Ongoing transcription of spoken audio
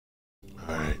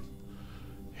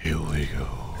you go.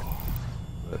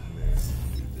 Let me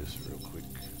do this real quick.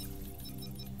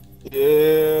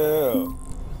 Yeah.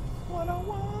 What I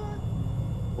want,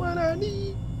 what I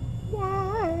need,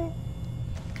 wow.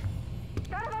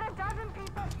 Got about a dozen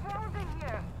people frozen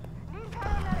here. Need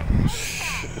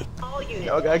paramedics. All units.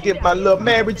 Y'all gotta get my little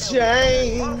Mary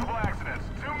Jane. Multiple accidents.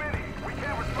 Too many. We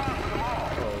can't respond to them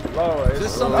all. Oh, Lord. Is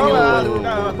this something you wanted to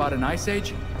report about an ice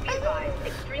age? Be advised,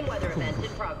 extreme weather event in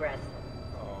progress.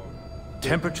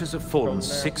 Temperatures have fallen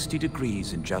 60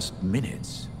 degrees in just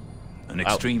minutes. An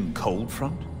extreme cold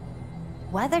front?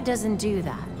 Weather doesn't do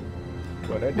that.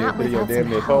 Well, that Not damn video without damn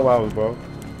some near help. 4 hours, bro.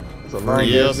 It's a long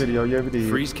ass video you ever did.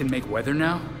 Freeze can make weather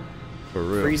now? For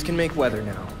real. Freeze can make weather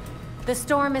now. The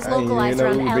storm is I ain't even localized know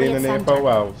around we been in Elliott there Center. 4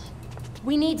 hours.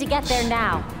 We need to get there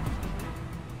now.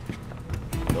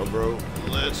 No, bro.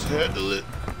 Let's handle it.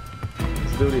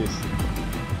 Let's do this.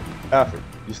 Alfred,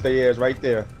 you stay your ass right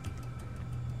there.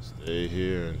 Stay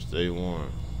here and stay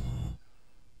warm.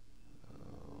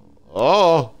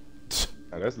 Oh!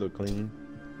 Oh, that's look clean.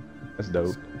 That's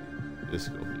dope. This is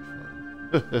gonna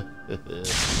be fun.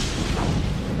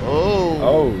 Oh!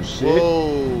 Oh, shit.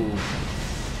 Whoa!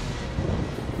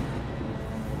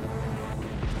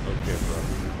 Okay, bro.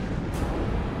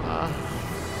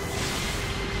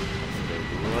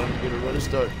 Get a running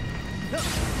start.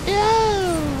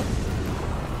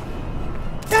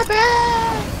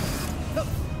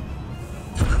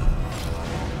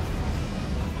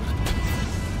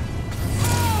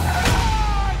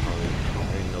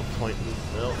 Ain't no point in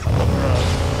melt.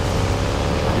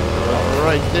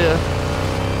 Right there.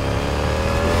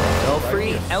 Belfry,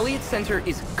 Elliott Center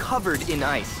is covered in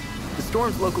ice. The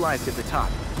storm's localized at the top.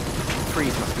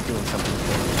 Freeze must be doing something.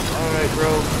 Alright,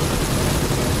 bro.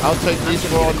 I'll take these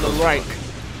four on the right.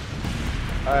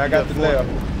 Alright, I got the left.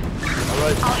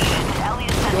 Alright. All units to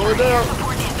Elliott Center. Going down.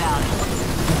 Support inbound.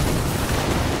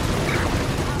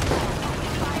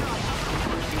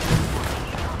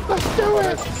 Let's do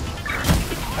it.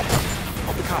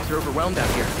 All the cops are overwhelmed out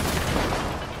here.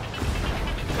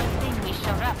 Good thing we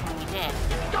showed up when we did.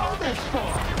 Go this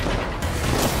far.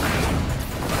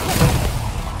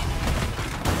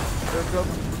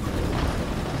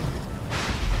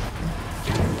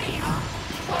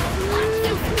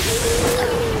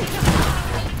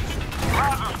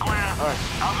 Browser's clear.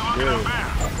 How's it looking up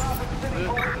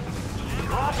there?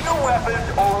 Drop your weapons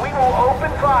or we will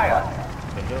open fire.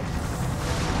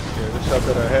 Yeah, let's up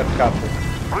to the helicopter.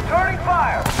 Returning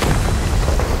fire.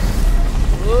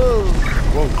 Whoa.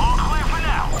 All clear for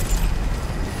now.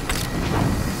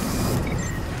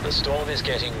 The storm is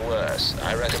getting worse.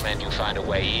 I recommend you find a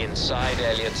way inside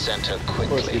Elliott Center Of course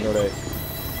you quickly. know that.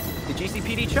 The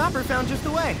GCPD chopper found just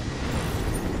the way.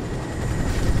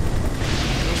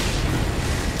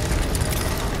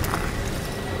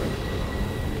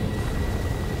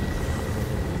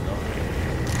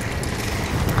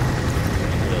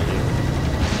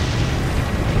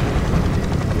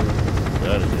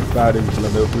 That is it. Slide into the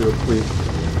middle real quick.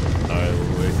 Alright,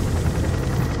 wait.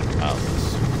 Outlets.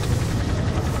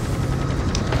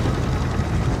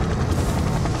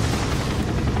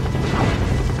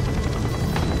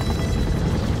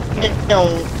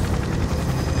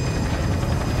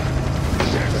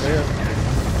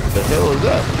 The hell is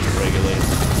that? Regulate.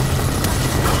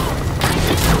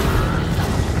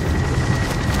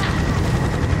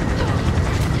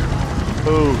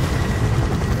 Ooh.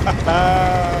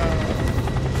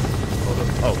 Hold up.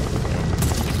 Oh.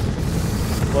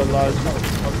 One large.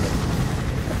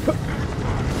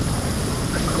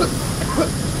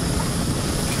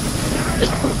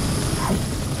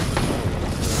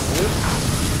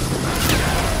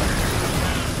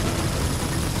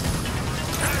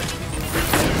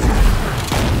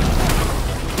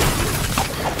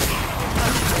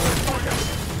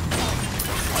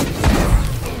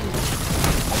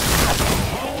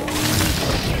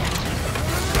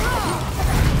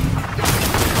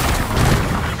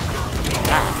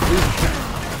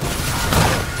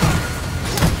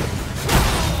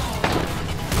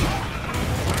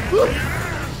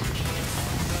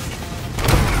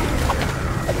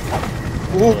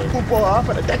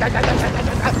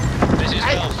 This is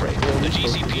Belfry. The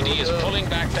GCPD is pulling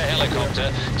back the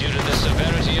helicopter due to the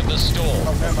severity of the storm.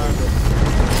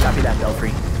 Copy that,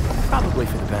 Belfry. Probably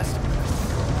for the best.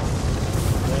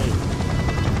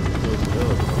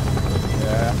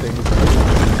 Yeah, I think it's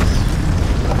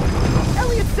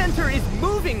Elliott Center is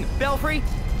moving, Belfry!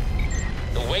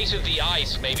 The weight of the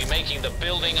ice may be making the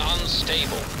building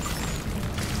unstable.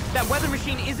 That weather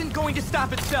machine isn't going to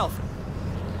stop itself.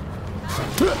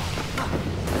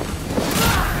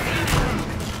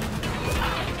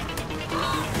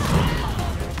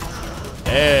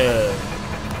 Yeah.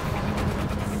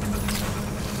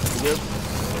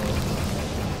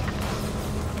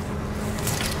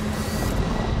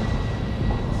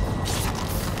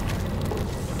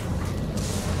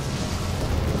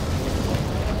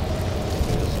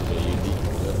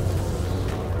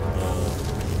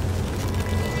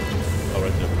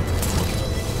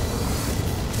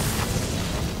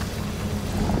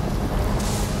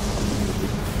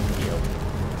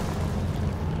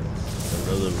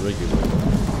 Another regular.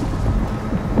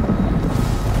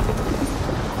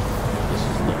 This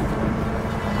is not.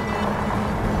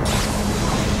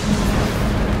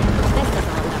 This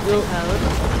doesn't look up to code.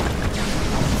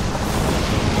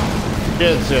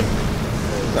 Gets him.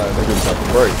 Nah, they just have to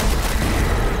break.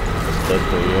 That's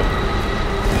Deadpool, yeah.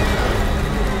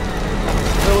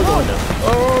 Where we going now?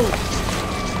 Oh!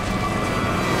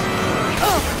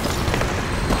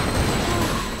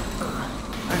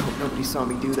 I hope nobody saw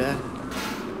me do that.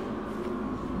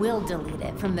 We'll delete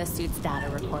it from the suit's data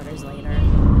recorders later.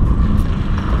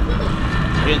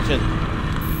 Vincent.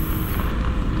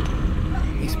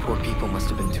 These poor people must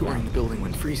have been touring the building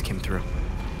when Freeze came through.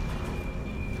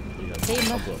 Dave,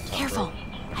 careful.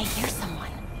 I hear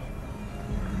someone.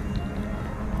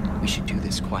 We should do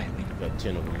this quietly. Got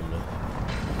 10 of them in there.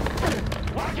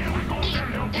 Why can't we go there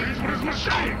now, please? What is my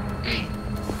saying?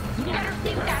 You better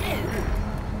see what that is.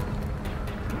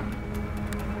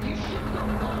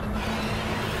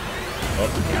 Up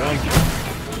and down.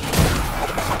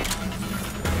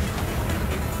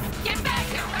 Get back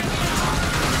here!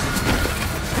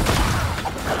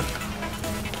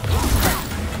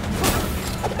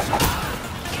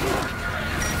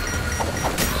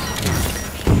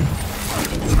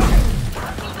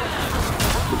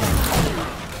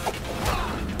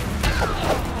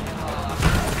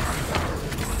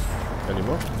 Any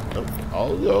more? Nope.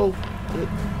 I'll go. Good.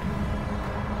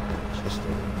 Just a...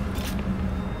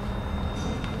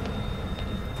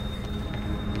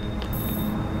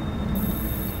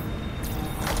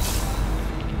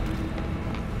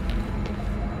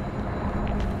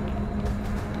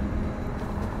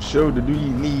 Shoulder, do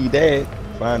you need that?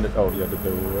 Find it. Oh, yeah, the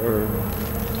door.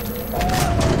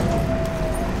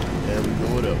 There we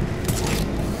go it up.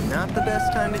 Not the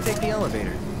best time to take the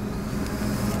elevator.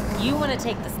 You want to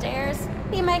take the stairs?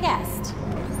 Be my guest.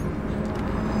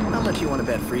 How much you want to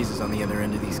bet Freeze is on the other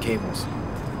end of these cables?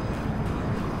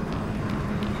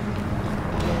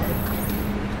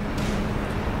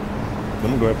 I'm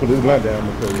gonna go ahead and put this blunt down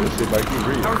because this shit like you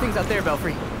read. How are things out there,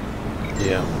 Belfry?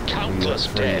 Yeah. Countless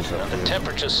dead, and the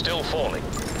temperature's still falling.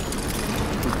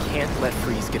 We can't let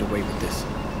Freeze get away with this.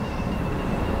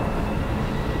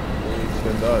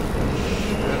 Stand up.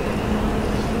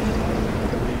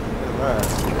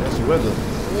 That's weather.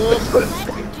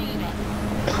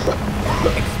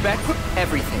 Expect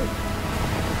everything.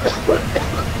 I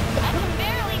can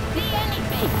barely see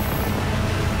anything.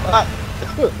 Alright,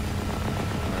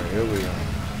 here we are.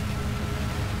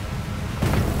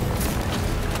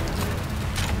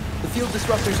 The field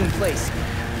disruptor's in place.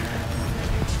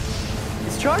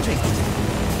 It's charging.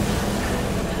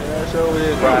 Yeah, sure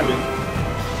is driving.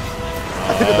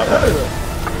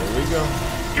 Here we go.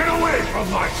 Get away from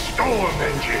my storm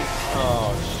engine!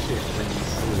 Oh shit,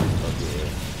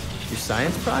 Your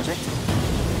science project?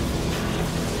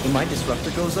 When my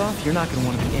disruptor goes off, you're not going to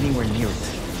want to be anywhere near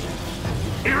it.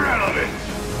 Irrelevant!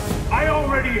 I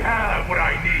already have what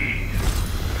I need!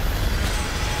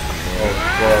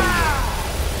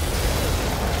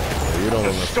 You don't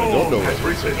The know storm has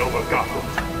risen over Gotham.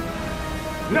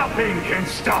 Nothing can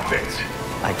stop it!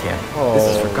 I can't. This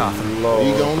is for Gotham.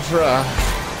 We gonna try.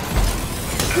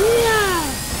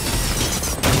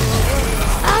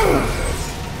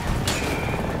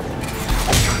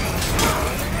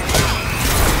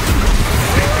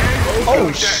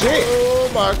 Oh shit! Oh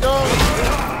my god!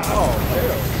 Oh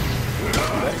hell!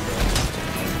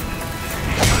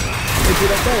 They did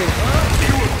that thing, huh?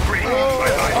 You were breathing by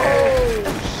my head! Oh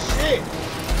shit!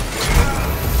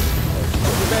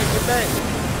 Get back!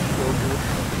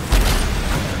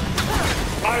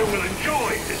 I will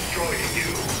enjoy destroying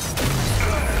you!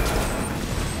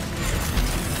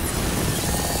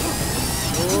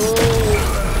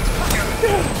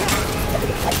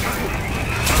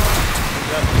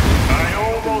 I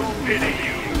almost pity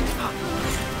you!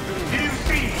 Do you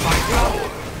see my power?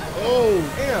 Oh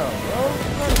damn, bro!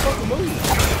 What the fucking move?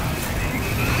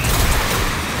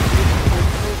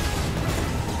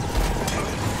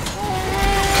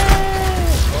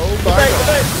 Oh my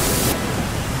god!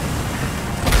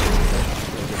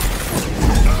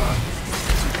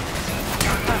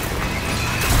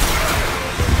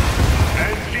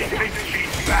 And she thinks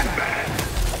she's Batman!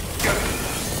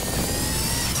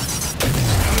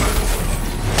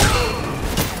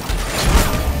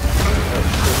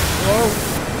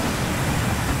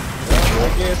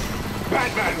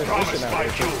 Batman promised my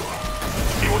cure.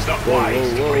 He was not wise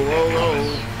to break that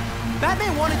promise.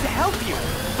 Batman wanted to help you,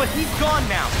 but he's gone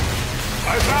now.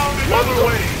 I found another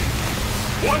way.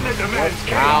 One that demands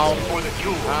chaos for the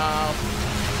cure.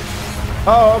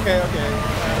 Oh, okay.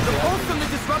 The pulse from the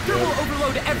disruptor will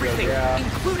overload everything, Yeah.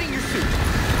 including your suit.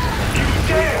 You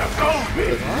dare goad me!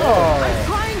 I'm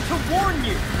trying to warn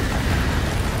you.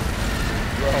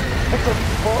 Bro, what the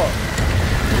fuck?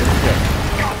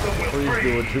 Please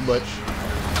doing too much.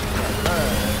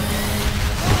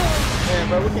 Man,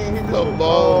 bro, we can't hit this Come with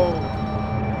on.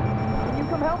 Can you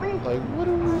come help me? Like, what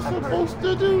are we supposed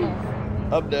to do?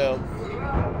 I'm down.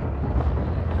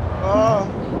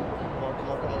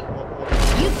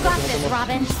 You've got this,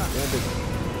 Robin.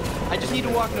 I just need to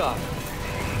walk it off.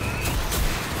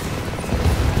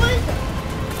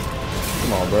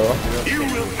 Come on, bro. You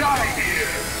will die here.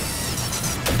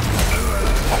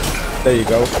 There you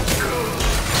go.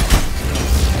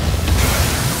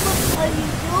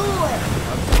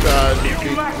 God,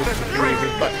 You lack the strength to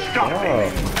stop me.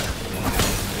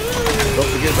 don't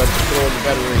forget about throwing the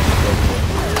battery.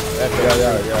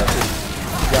 Yeah.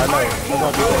 Yeah, I know. I'm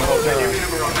gonna do that whole time.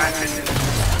 Remember on that mission.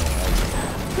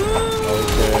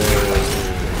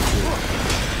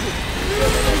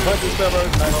 Punch this stuff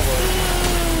every time.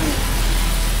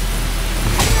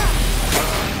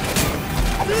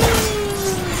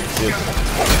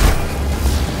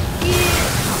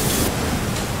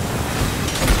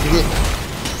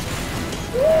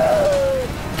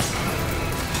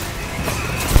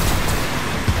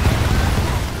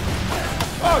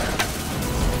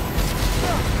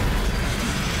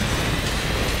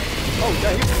 Oh,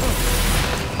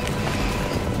 yeah,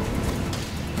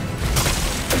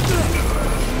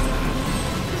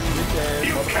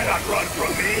 You cannot run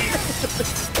from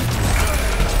me.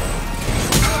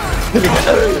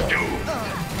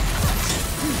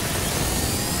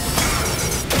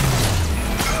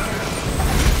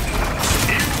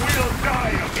 You will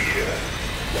die up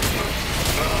here.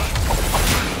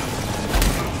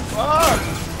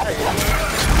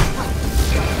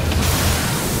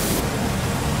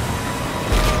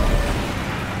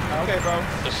 Okay, bro.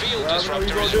 The field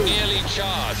disruptor is nearly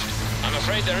charged. I'm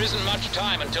afraid there isn't much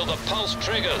time until the pulse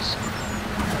triggers.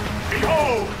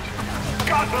 Behold!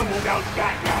 Gotham without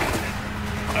Batman.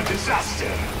 A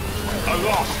disaster. A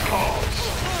lost cause.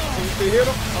 Can you still hit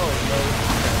him? Oh, no.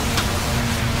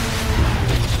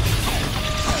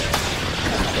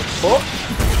 Oh.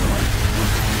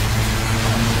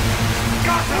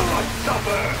 Gotham must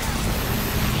suffer.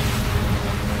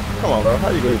 Come on, bro. How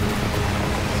you going?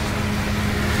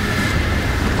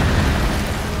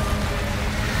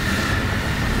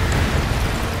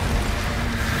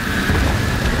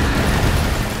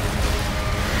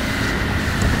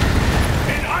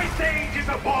 An ice age is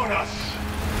upon us.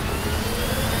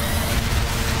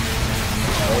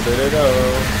 Oh, there they go.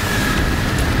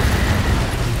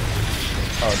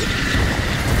 Oh,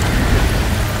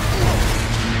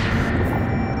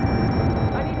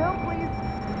 I need help,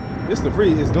 please. this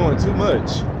debris is doing too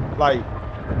much. Like,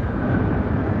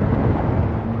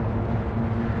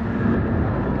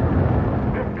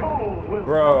 The cold will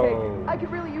bro. I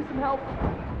could really use some help.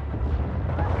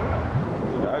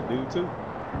 Yeah, I do too.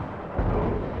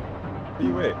 Where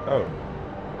you at? Oh.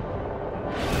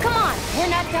 Come on, we're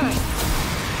not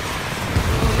done.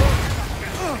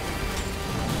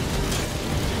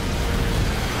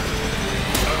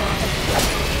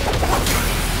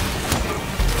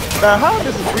 Now, how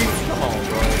this is breathing? Come on,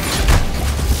 bro.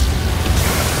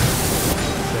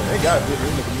 They got this.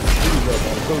 They're looking at the trees up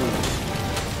on the food.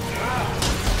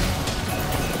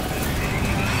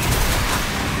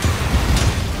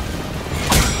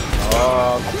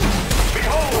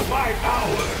 behold my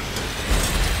power.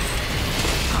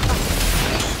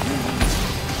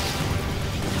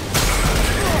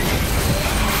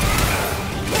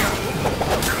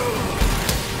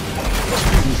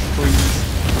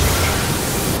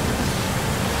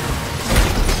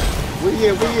 Where you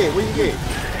at? Where you at? Where you at?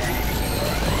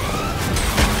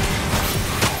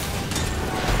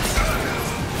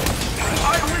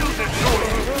 I will destroy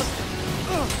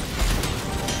you.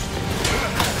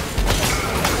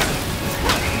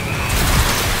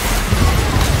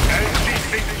 And she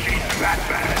thinks she's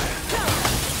Batman.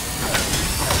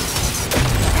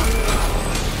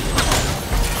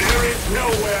 There is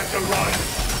nowhere to run.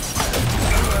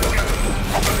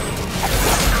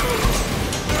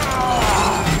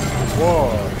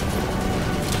 Whoa.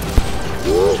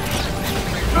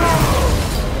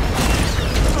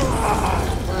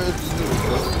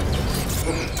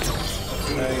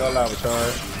 I ain't gonna lie with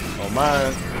y'all. On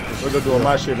mine, we're gonna do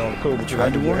my shit on the cool, but you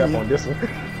got to get help on this one.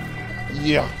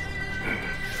 Yeah.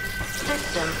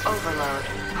 System overload.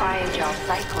 Cryogel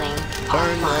cycling.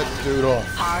 Turn that dude off.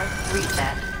 Hard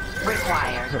reset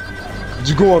required. Did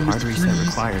you go on, Hard Mr. reset Freeze?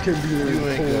 required. Can't be You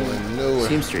ain't going nowhere.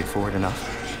 Seems straightforward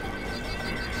enough.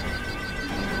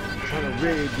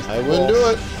 I wouldn't do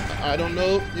it. I don't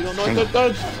know. You don't know what that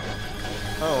does?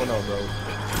 I don't know, bro.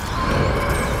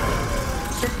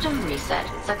 System reset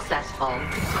successful.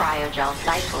 Cryogel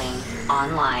cycling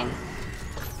online.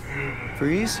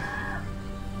 Freeze?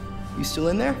 You still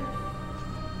in there?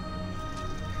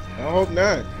 I hope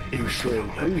not. You should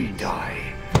have let me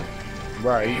die.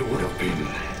 Right. It would have been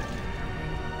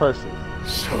perfect.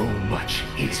 So much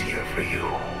easier for you.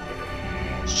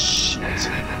 Shit.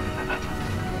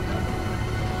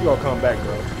 You gonna come back,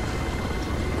 bro.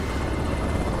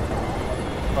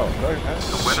 Oh,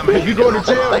 man. You going to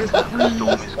jail, Mr. Freeze.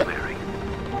 Storm is clearing.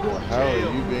 How are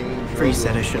you being Freeze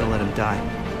said I should have let him die.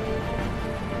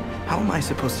 How am I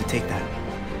supposed to take that?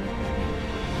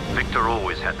 Victor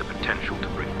always had the potential to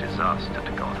bring disaster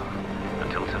to Gotham.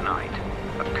 Until tonight,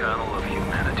 a kernel of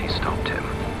humanity stopped him.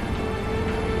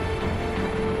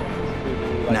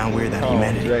 Now we're that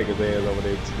humanity. Drag his ass over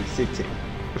there to the city.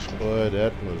 Boy,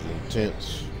 that was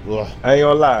intense. Ugh. I ain't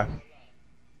gonna lie.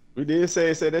 We did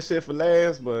say that shit for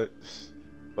last, but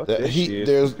fuck That that shit.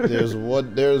 there's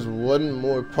one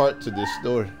more part to this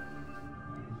story.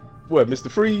 What, Mr.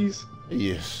 Freeze?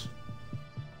 Yes.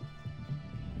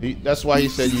 That's why he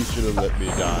said you should have let me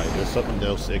die. There's something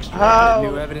else extra. How?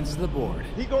 New evidence to the board.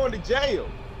 He going to jail.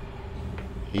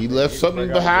 He left something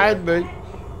behind me.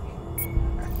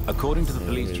 According to the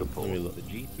police report, the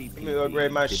GCPD Let me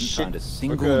upgrade my didn't shit. find a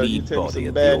single Because you lead tell me body some at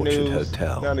the bad Orchard news,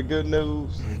 Hotel. Now the good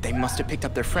news. They must have picked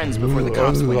up their friends before the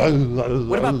cops went.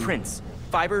 What about prints?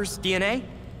 Fibers? DNA?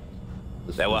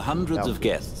 There were hundreds of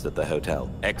guests at the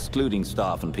hotel, excluding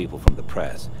staff and people from the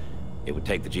press. It would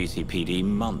take the GCPD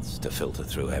months to filter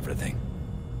through everything.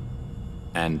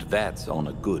 And that's on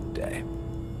a good day.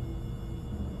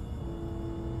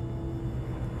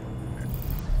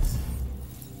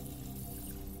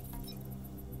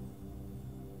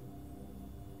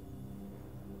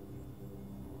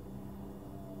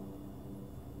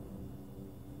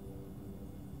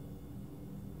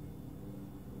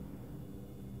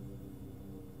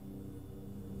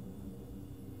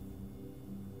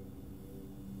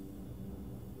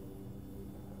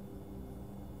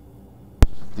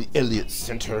 The Elliott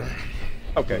Center.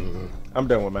 Okay, I'm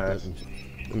done with mine.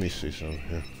 Let me see something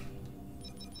here.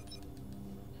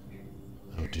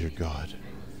 Oh dear God.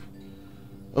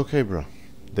 Okay, bro.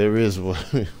 There is one.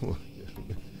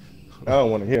 I don't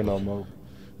want to hear no more.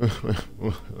 I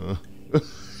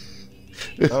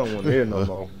don't want to hear no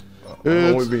more. I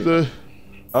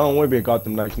don't want to be a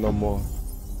Gotham Knights no more.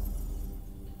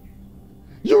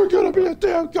 You're gonna be a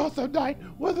damn Gotham Knight,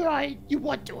 whether you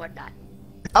want to or not.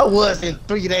 I was in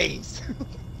 3 days.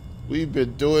 We've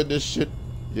been doing this shit,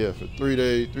 yeah, for 4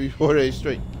 days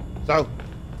straight. So,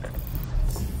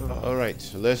 all right,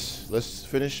 so let's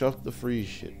finish off the Freeze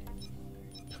shit.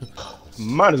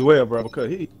 Might as well, bro,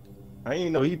 because I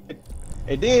ain't know he,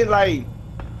 and then like,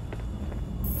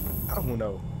 I don't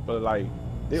know, but like,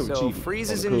 they were So cheating.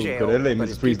 Freeze is on the in coup, jail, they let but Mr.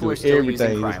 his Freeze people do are still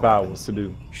everything using his cryo power weapons. to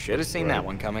do. Should have seen that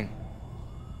one coming.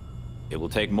 It will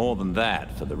take more than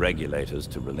that for the regulators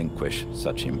to relinquish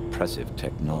such impressive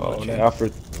technology.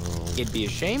 It'd be a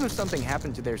shame if something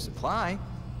happened to their supply.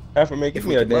 Alfred, man, give If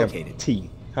me we a could damn locate it. tea.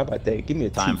 How about that? Give me a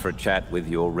tea. Time for a chat with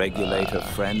your regulator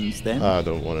friends, then? I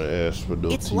don't want to ask for no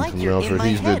It's tea like from you're in Alfred. my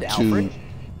He's head, been Alfred.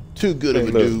 too good of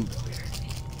a Look. dude.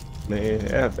 Man,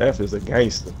 F is a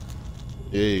gangster.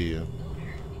 Yeah.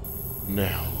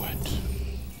 Now what?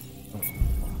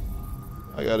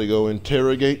 I gotta go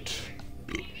interrogate.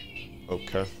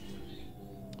 Okay.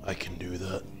 I can do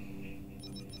that.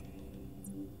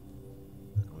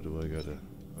 What do I gotta?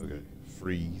 Okay.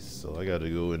 Freeze. So I gotta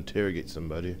go interrogate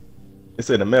somebody. It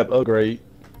said a map upgrade.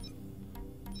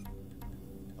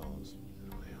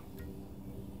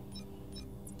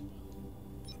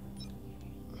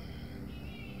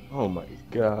 Oh my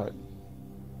God.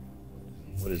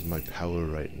 What is my power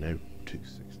right now?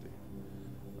 260.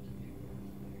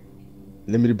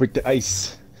 Let me break the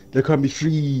ice. They call me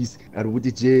Freeze. I went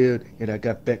to jail and I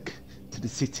got back to the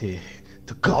city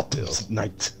to Gotham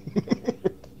Knights.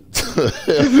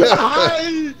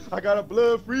 I got a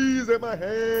blood freeze in my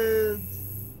hands.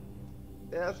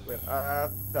 That's when I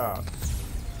thought.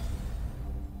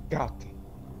 Gotham.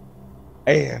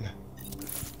 And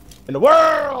in the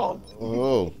world.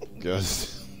 Oh,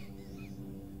 gosh.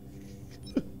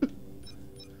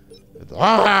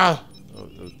 Ah! Oh,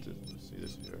 let's see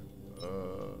this here.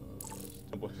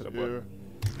 Here.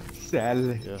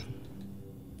 Sally. Yeah.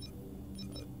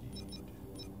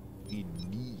 We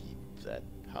need that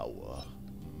power.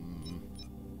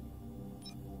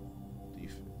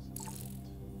 Defense.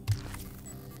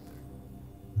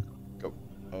 Go.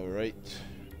 All right.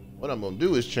 What I'm gonna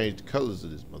do is change the colors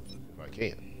of this motherfucker if I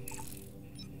can.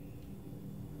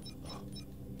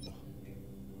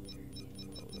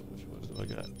 Which ones do I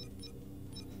got?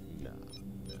 Nah.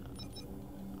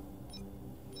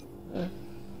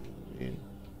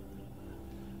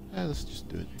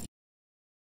 do it.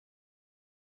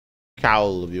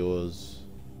 Cowl of yours.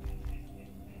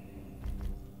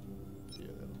 Yeah,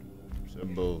 that'll do.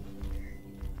 Symbol.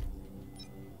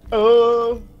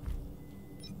 Oh,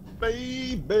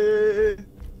 baby.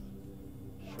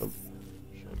 Show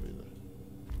me that.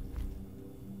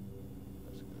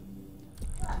 That's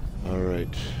good. All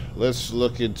right. Let's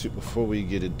look into, before we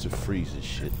get into freezing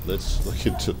shit, let's look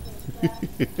into.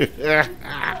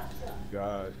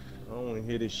 God, I don't want to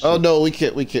hear this shit. Oh no, we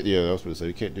can't. Yeah, I was going to say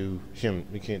we can't do him.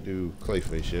 We can't do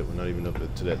Clayface yet. We're not even up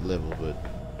to that level. But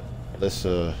let's.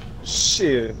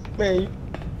 Shit, man.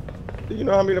 Do you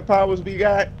know how many powers we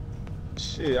got?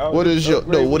 Shit. What is your?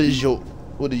 No. What is your?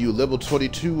 What are you? Level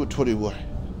 22 or 21?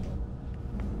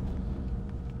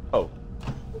 Oh.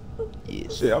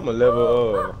 Yes. Shit, I'm a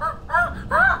level.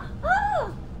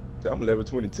 I'm level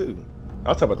 22.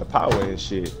 I'm talking about the power and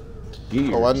shit.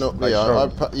 Gears, oh, I know. like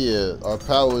Yeah, our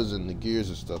powers and the gears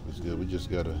and stuff is good. We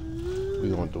just gotta. We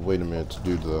gonna have to wait a minute to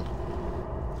do the.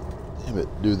 Damn it!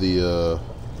 Do the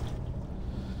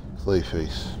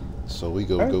Clayface. So we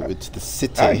go into the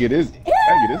city. I get his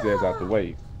ass out the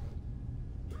way.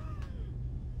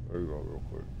 There we go, real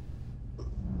quick.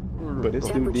 But let's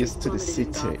do this to the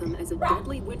city. As a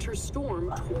deadly winter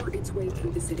storm tore its way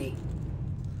through the city.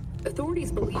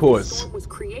 Authorities believe the storm was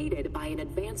created by an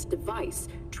advanced device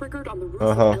triggered on the roof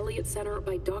of Elliott Center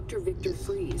by Dr. Victor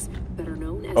Freeze, better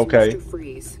known as Mr.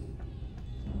 Freeze.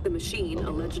 The machine,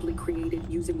 allegedly created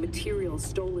using materials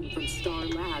stolen from Star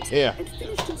Labs and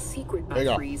finished in secret by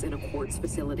Freeze in a quartz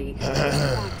facility, was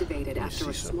activated after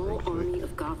a small army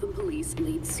of Gotham police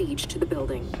laid siege to the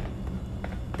building.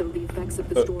 Though the effects of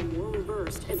the storm were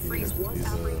reversed and Freeze was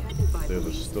apprehended by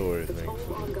police, the toll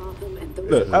on Gotham and those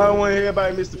look, I don't want to hear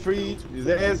about Mr. Freeze. His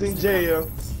ass in jail.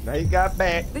 Now he got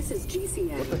back. This is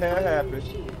GCN. What the hell happened?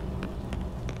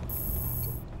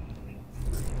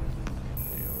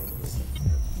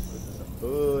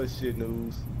 Bullshit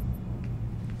news.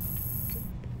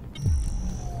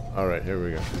 All right, here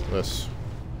we go. Let's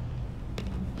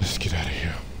get out of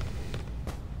here.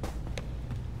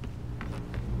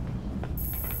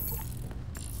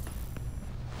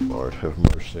 Lord have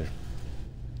mercy.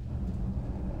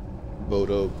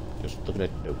 Bodo, just look at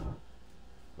that note.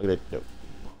 Look at that note.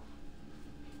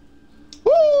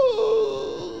 Woo!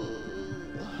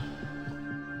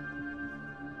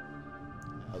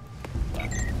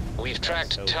 We've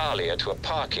tracked Talia to a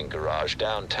parking garage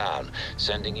downtown,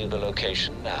 sending you the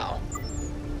location now.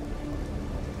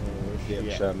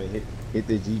 Hit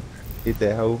the Jeep, hit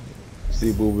that hoe,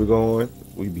 see where we're going.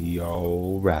 We be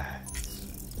all right.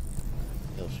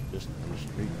 Just on the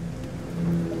street.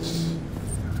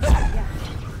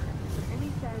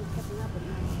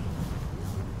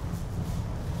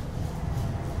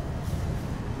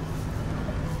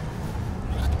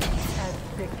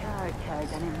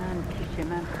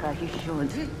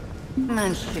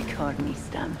 من شکار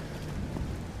نیستم.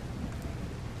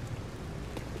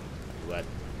 What?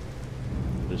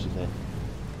 What is that?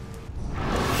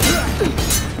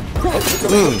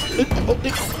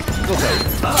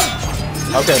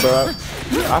 Okay, bro.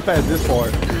 I passed this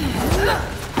part.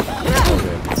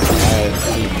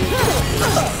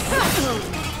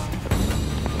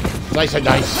 Nice and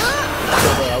nice.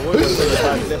 I would have said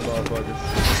about that motherfucker.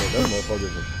 That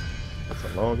motherfucker. That's a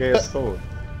long ass sword.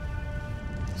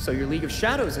 So your League of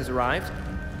Shadows has arrived.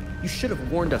 You should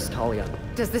have warned us, Talia.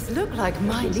 Does this look like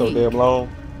my league? So damn long.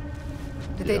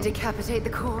 Did they decapitate the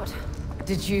court?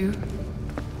 Did you?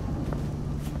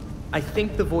 I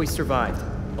think the voice survived.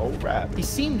 Oh, right. He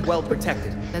seemed well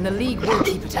protected. Then the League will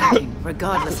keep attacking,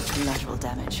 regardless of collateral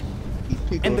damage.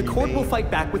 And the court will fight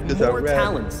back with more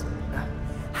talons.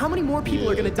 How many more people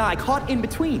are gonna die caught in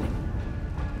between?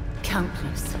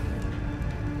 Countless.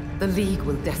 The League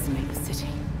will decimate the city.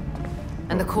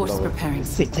 And the court is preparing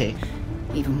city.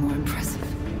 Even more impressive.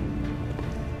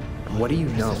 What do you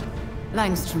know?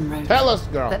 Langstrom wrote Tell us,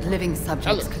 girl. that living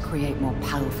subjects could create more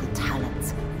powerful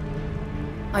talents.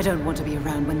 I don't want to be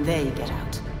around when they get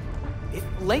out. If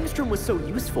Langstrom was so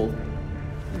useful,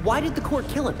 why did the court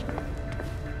kill him?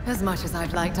 As much as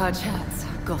I've liked our chats,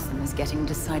 Gotham is getting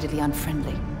decidedly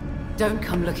unfriendly. Don't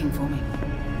come looking for me.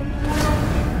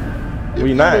 If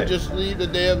we would just leave the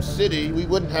damn city, we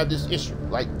wouldn't have this issue.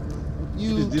 Like,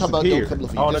 you talk about don't come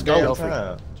looking for me. Just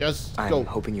go. Just go. I'm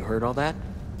hoping you heard all that.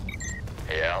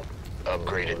 Yeah,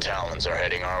 upgraded talons are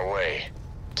heading our way.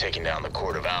 Taking down the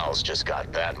Court of Owls just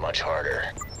got that much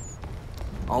harder.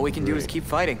 All we can do is keep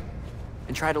fighting,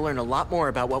 and try to learn a lot more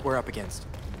about what we're up against.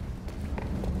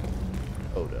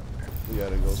 Hold up. We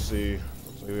gotta go see,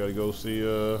 looks like we gotta go see,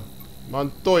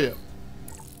 Montoya.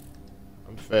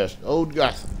 I'm fast. Old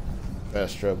Gotham.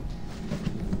 Fast travel.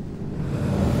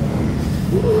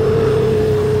 Oh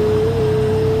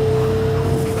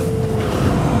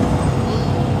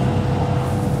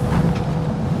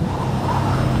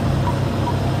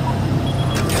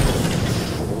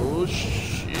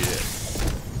shit!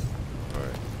 All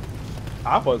right.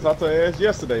 I supposed to talk to her ass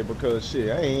yesterday because shit,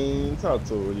 I ain't talked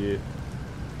to her yet.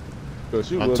 Cause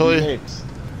she was next.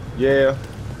 Yeah.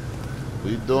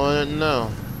 We doing it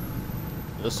now.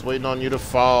 Just waiting on you to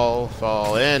fall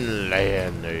and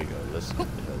land. There you go. Let's get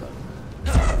the hell out.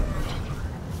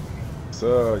 Yes,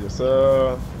 sir. Yes,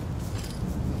 sir.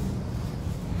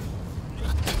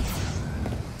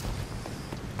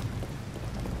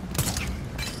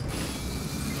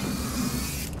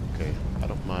 Okay, I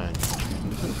don't mind.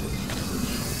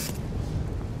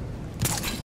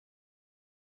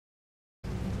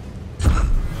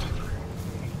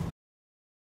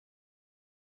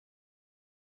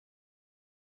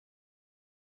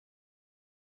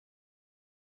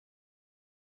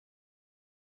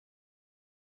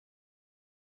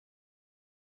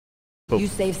 You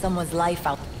saved someone's life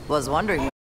out. Was wondering.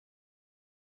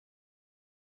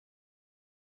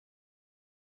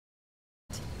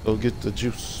 Go get the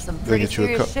juice. Some Go pretty get you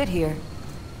a cup. serious shit here.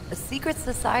 A secret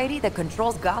society that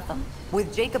controls Gotham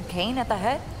with Jacob Kane at the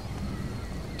head?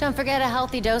 Don't forget a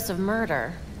healthy dose of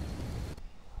murder.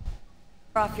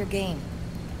 Off your game.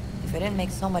 If it didn't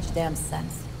make so much damn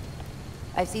sense.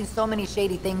 I've seen so many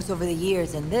shady things over the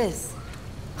years, and this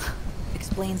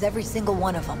explains every single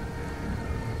one of them.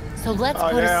 So let's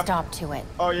put a stop to it.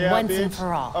 Oh yeah, once bitch. and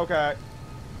for all. Okay.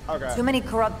 Okay. Too many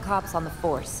corrupt cops on the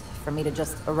force for me to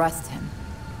just arrest him.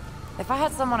 If I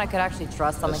had someone I could actually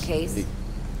trust on the case,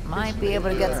 might be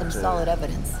able to get some solid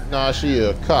evidence. Nah, she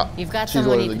a cop. You've got She's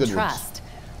someone one of you the can good ones. trust.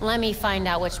 Let me find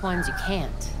out which ones you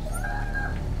can't.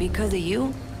 Because of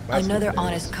you, another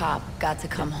honest cop got to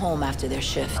come home after their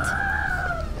shift.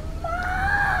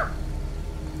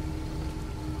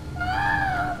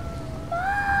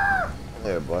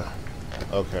 There, boy.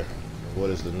 Okay. What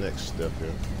is the next step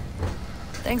here?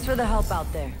 Thanks for the help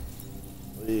out there.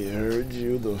 We heard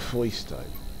you, the voice type.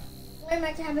 Where's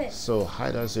my tablet? So how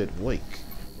does it wake?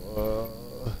 Lord.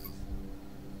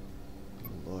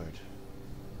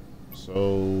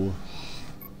 So.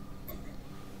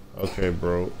 Okay,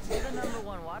 bro. You're the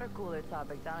 #1 water cooler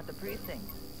topic down at the precinct.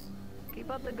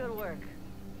 Keep up the good work.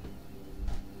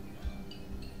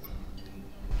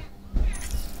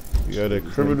 You got a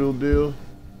criminal deal?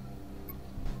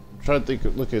 I'm trying to think.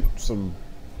 Look at some.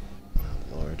 Oh,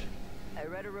 Lord. I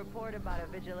read a report about a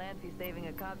vigilante saving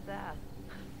a cop's ass.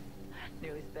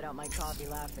 Nearly spit out my coffee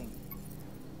laughing.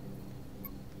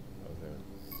 Okay.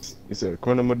 You said a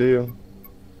criminal deal?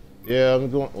 Yeah, I'm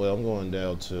going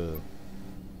down to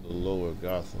the lower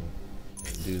Gotham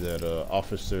and do that.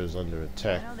 Officers under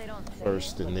attack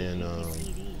first, and then I'm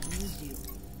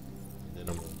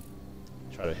gonna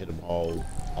try to hit them all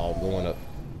going up.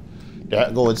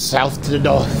 Yeah, going south to the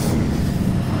north.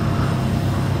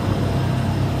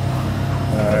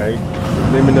 Alright.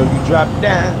 Let me know if you drop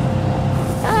down.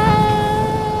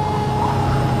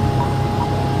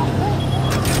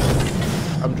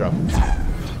 I'm dropping.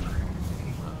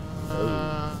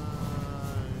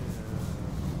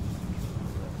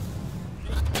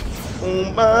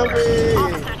 On my way.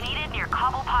 Officers needed near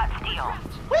Cobblepot Steel.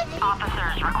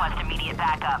 Officers request immediate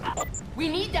backup. We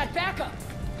need that backup.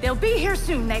 They'll be here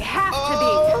soon. They have to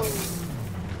be.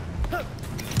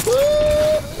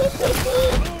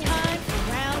 Time for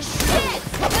round shit.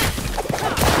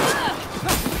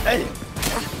 Hey.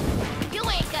 You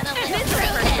ain't gonna live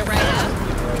through this.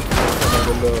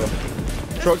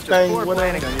 Truck thing,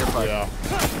 whatever. Yeah.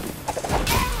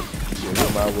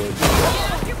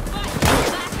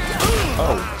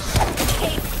 Oh.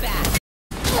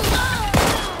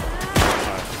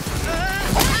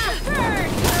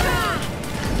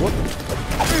 What?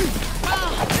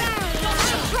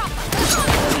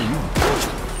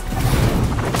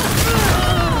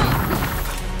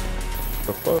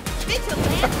 The fuck?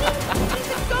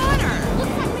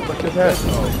 What is that?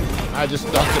 Oh, I just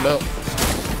knocked him out.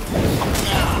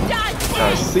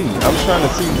 I see. I'm trying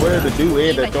to see where the dude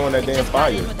is that's throwing that damn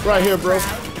fire. Right here, bro.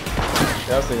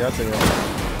 Yeah, I see. I see.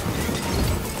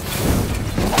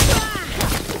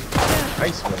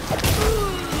 Nice one.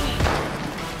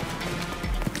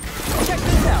 Check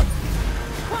this out.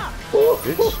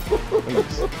 Bitch.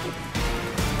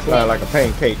 Fly like a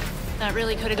pancake. That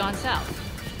really could have gone south.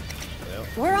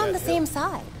 We're on the same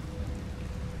side.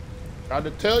 Trying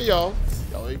to tell y'all.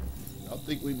 Y'all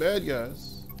think we bad guys.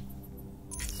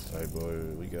 Alright, boy,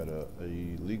 we got a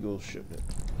illegal shipment.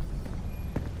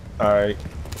 Alright.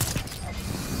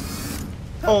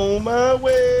 On my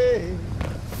way.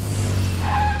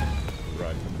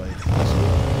 Right, the bike.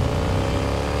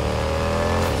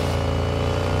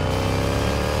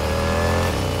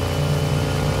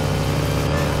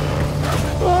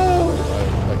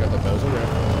 was around.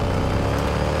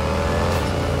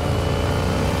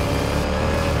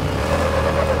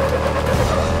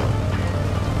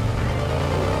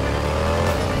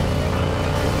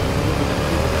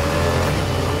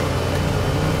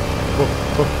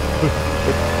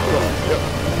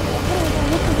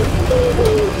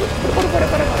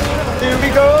 Here we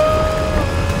go.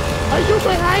 Are you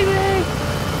behind me?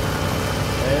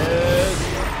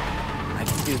 I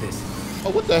can do this. Oh,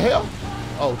 what the hell?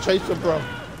 Oh, chase him, bro.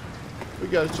 We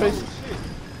gotta chase him.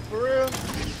 For real?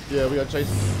 Yeah, we gotta chase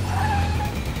him.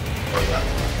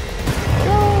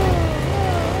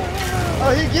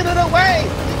 Oh, he get it away.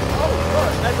 Oh,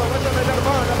 Lord. Hey, bro, what's up? Another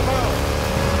bomb, another bomb.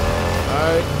 All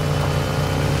right.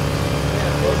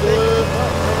 Yeah, Let's do it.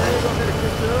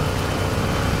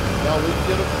 No, we can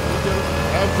get him. We can get him.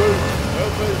 Have food.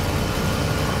 Have food.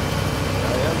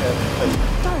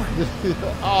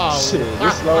 Oh, shit.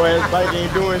 This slow ass bike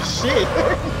ain't doing shit.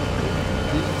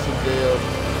 Need some damn.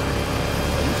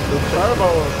 The turbo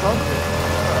or something.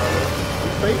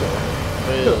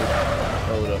 Fatal.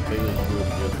 Hold up. Fatal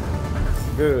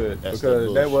good. Good. That's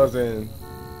because that wasn't.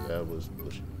 That was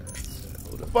bullshit.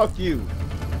 Hold up. Fuck you.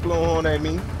 Blow on at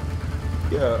me.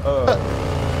 Yeah,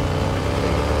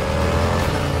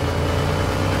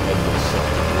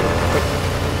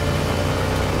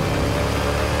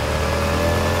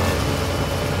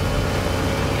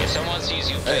 If someone sees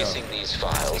you placing these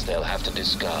files, they'll have to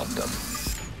discard them.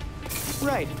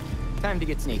 Right. Time to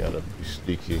get sneaky. Gotta be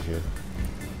sneaky here.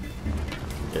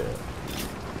 Yeah.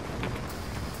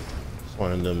 It's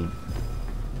one of them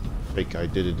fake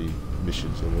identity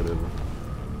missions or whatever.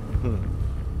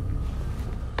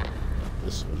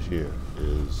 This one here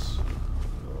is.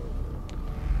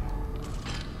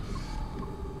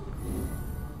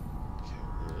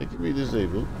 It can be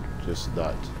disabled, just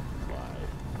not fly.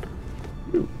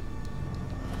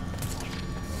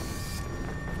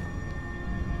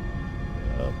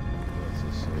 That's a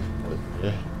safe point.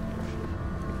 Yeah.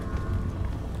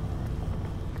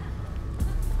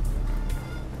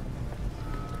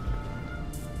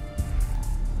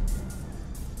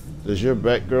 Does your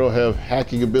Batgirl have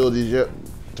hacking abilities yet?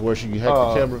 To where she can hack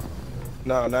the camera?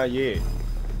 No, not yet.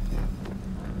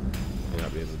 May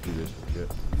not be able to do this yet.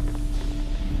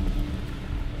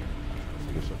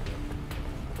 Figure something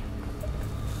out.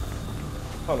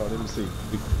 Hold on, let me see.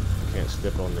 We can't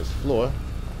step on this floor.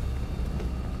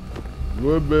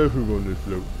 No bathroom on this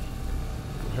floor.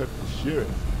 I have to share it.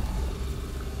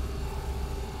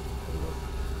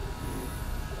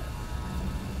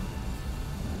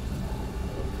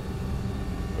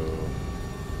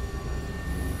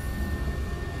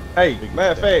 Hey,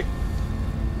 matter of fact,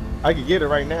 I can get it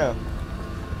right now.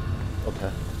 Okay.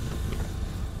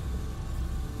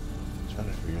 I'm trying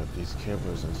to figure out these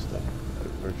cameras and stuff.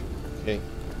 Can't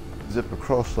zip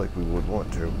across like we would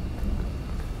want to.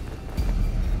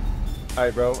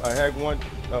 Alright, bro, I had one.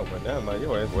 Oh, but damn, like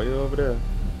your ass way over there.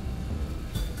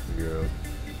 Figure out.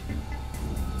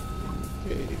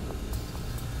 Okay.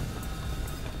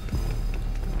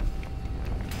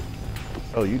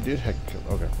 Oh, you did hack the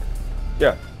camera. Okay.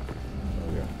 Yeah.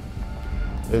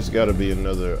 There's got to be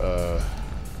another.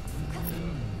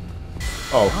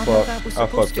 Oh fuck! I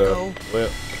fucked up. Well,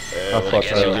 I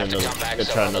let's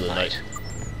try another night.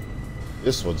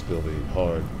 This one's gonna be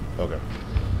hard. Okay.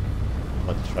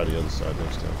 I'll have to try the other side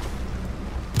next time.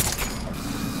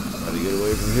 Try to get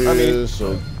away from here. I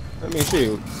mean,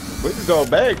 shit. We could go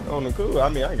back on the cool. I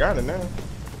mean, I got it now.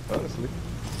 Honestly.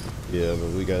 Yeah,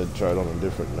 but we gotta try it on a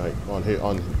different night on here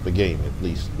on the game at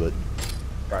least. But.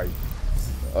 Right.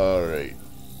 All right.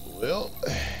 Well,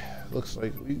 looks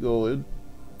like we going.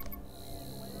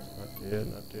 Not there,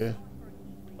 not there.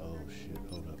 Oh shit,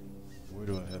 hold up. Where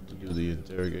do I have to do the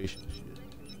interrogation shit?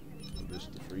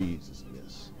 Mr. Freeze is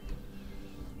yes.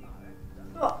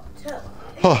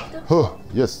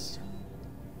 Yes.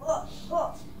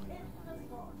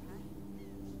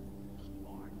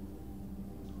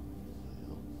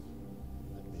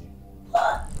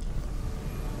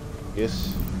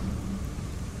 Yes.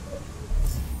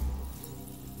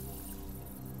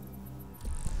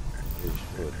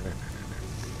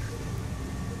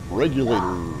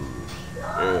 Regulator.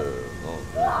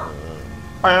 Yeah.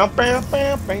 Bam, bam,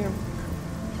 bam, bam.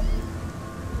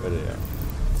 Where they at?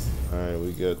 Alright, we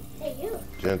got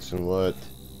Jensen what?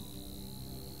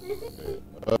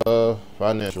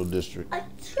 Financial district.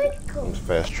 I'm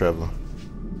fast traveler.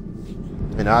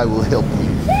 And I will help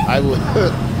you. I will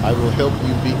help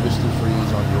you beat Mr.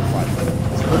 Freeze on your fight.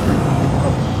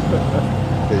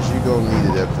 Cause you gonna need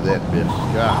it after that bitch.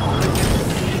 God.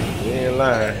 You ain't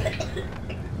lying.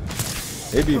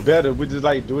 It'd be better. We just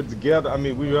like do it together. I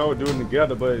mean, we all do it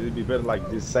together, but it'd be better like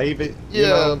just save it. Yeah, you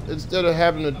know? instead of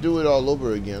having to do it all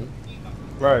over again.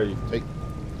 Right. Take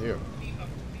here.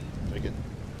 Take it.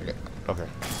 Okay.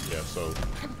 Yeah. So, all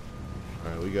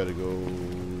right, we gotta go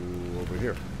over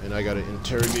here, and I gotta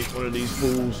interrogate one of these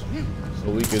fools so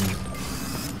we can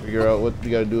figure out what we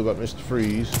gotta do about Mr.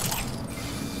 Freeze.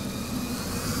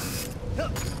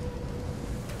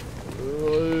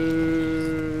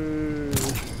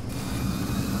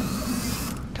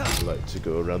 I'd like to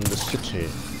go around the city.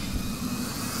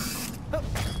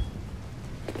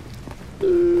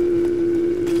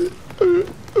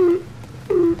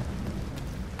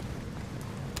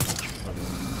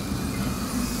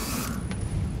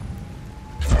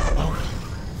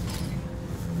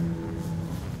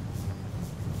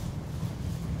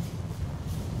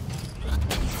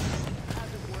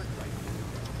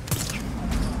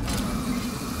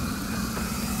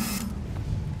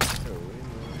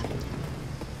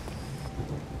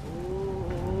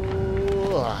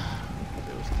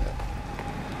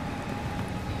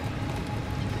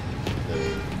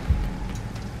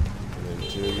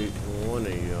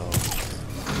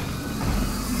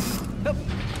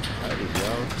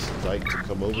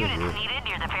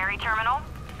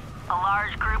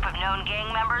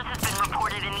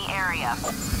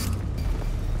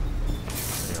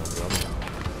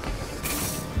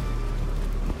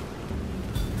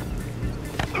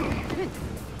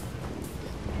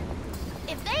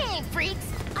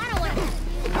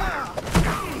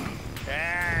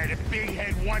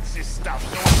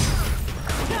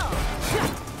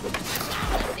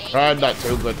 Tried not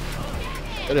to, but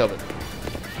it helped.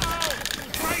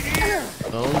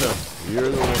 Oh no, you're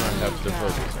the one I have to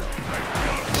focus on.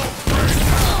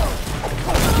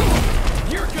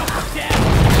 Here comes Dad!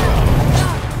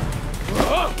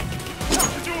 What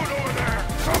you doing over there?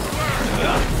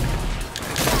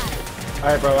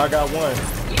 Alright, bro, I got one.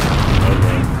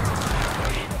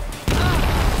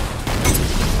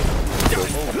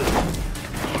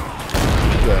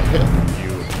 What the hell?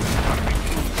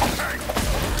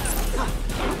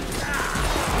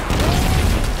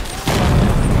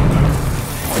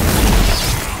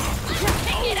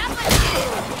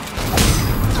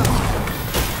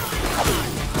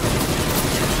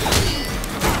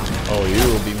 Oh, you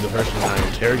will be the person I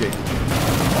interrogate.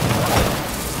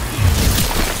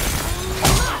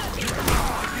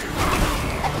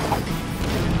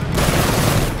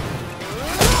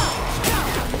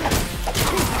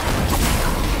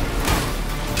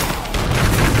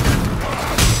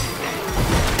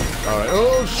 Alright,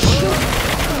 oh shit!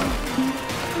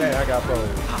 Hey, I got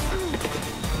both.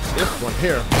 This one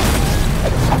here.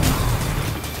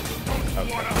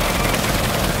 Okay.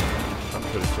 I'm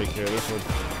gonna take care of this one.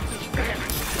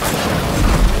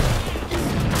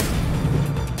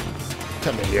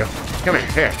 Come here, you. Come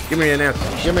here. Here. Give me an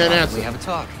answer. Give me an answer. We have a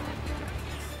talk.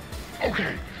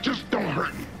 Okay, just don't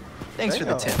hurt me. Thanks for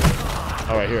the tip.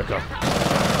 All right, here it comes.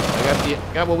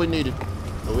 I got what we needed.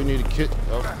 But we need a kit.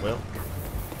 Oh well.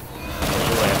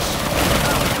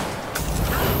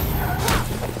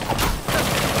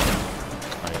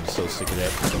 I am so sick of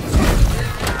that.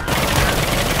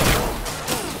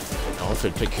 I'm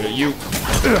gonna take care of you.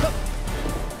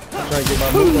 I'm trying to get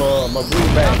my blue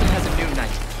back. Gotham has a new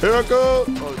night. Here I go.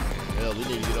 Oh, hell, we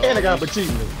need to get all And I got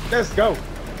achievement. Let's go.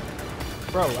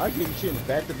 Bro, I keep cheating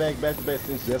back to back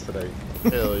since yesterday.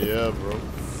 Hell yeah, bro.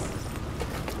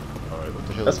 Alright, what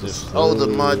the hell is this? Oh, the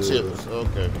mod chips.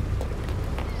 Okay.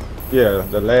 Yeah,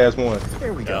 the last one.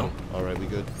 There we go. Alright, we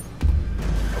good.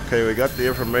 Okay, we got the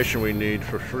information we need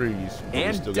for Freeze.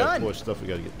 And we still done. got more stuff we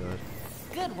gotta get done.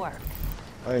 Good work.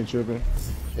 I ain't tripping.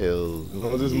 Hell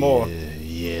there's more.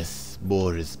 Yes,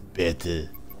 more is better.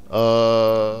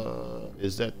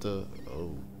 Is that the...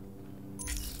 Oh.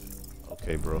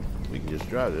 Okay, bro. We can just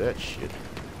drive to that shit.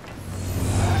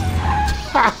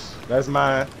 That's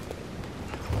mine.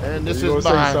 And this You is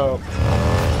gonna say mine. so?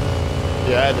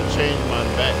 Yeah, I had to change mine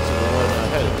back to the one I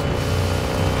had it to.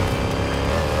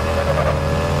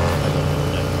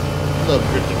 I love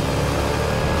drifting.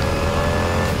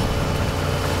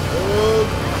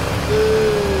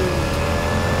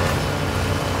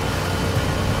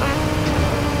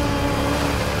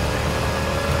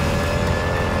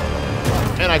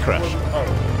 And I crashed. Oh.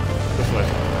 This way.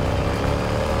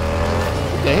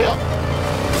 What the hell?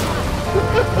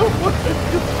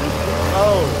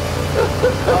 Oh.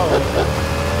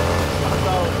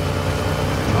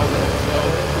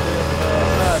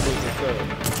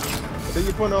 Did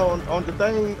you put on the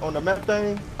thing, on the map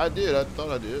thing? I did. I thought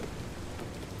I did.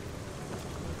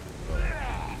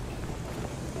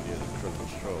 Yeah, the triple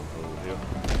stroke over here.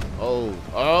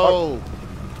 Oh.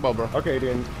 Come on, bro. Okay,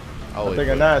 then. Oh, I think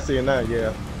a 9 see a 9,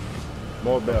 yeah.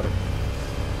 More better.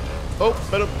 Oh,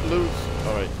 better lose.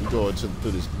 All right, we going through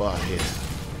this bar here.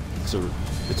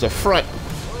 It's a front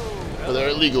for their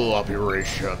illegal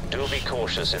operation. Do be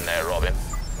cautious in there, Robin.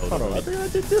 Hold on, I think I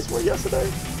did this one yesterday.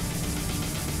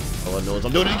 All I know is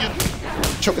I'm doing it again.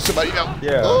 Choking somebody out.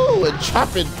 Yeah. Oh, and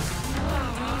chopping.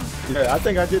 Yeah, I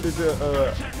think I did it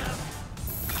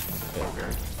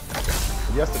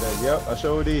yesterday. Yep, I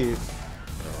sure did.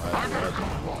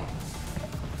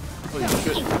 Oh, you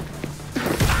shit.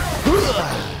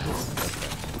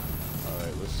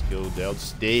 Alright, let's go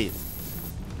downstairs.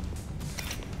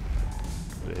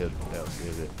 Where the hell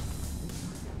downstairs at?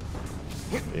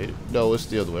 No, it's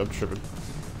the other way. I'm tripping.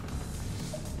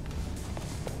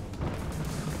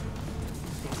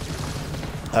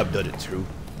 I've done it too.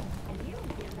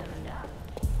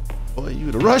 Boy, you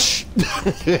in a rush?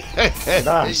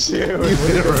 Nah, shit. You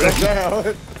in a rush?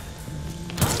 Down.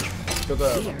 Cause, I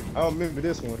don't remember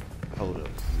this one. Hold up.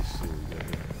 Let's see what we got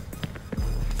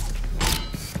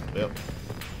here. Well.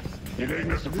 You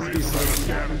think Mr. Freeze let us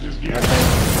scavengers get I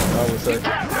would say.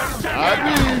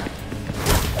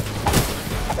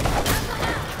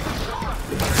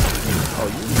 Oh,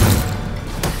 you.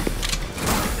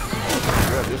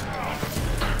 Grab this.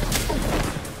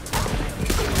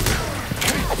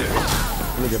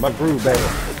 Let me get my groove back.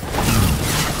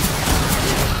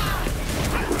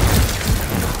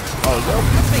 Oh, no.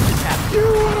 Let's make this happen. You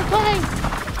wanna play?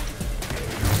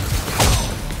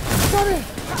 Come here.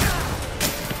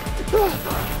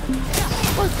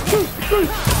 1, 2, 3.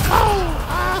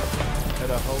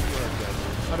 And a whole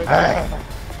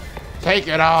Take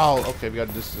it all. Okay, we got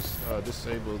to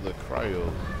disable the cryo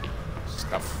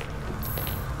stuff.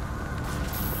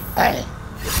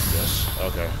 Yes.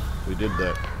 Okay, we did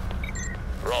that.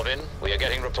 Robin, we are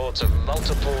getting reports of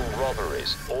multiple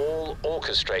robberies, all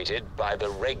orchestrated by the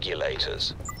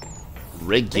regulators.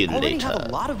 They already have a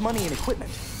lot of money and equipment.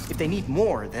 If they need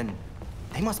more, then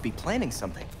they must be planning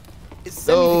something.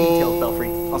 Send me the details, Belfry.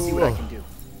 I'll see what I can do.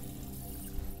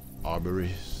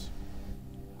 Armories.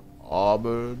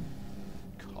 Armored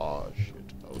car shit.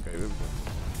 Okay, here we go.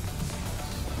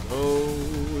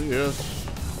 Oh, yes.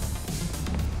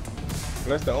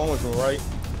 That's the orange one, right?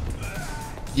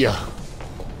 Yeah.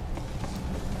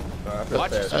 On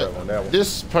that one.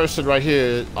 This person right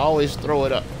here always throw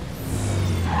it up.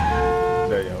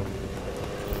 There you go.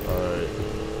 Alright.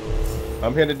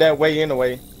 I'm headed that way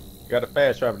anyway. Got to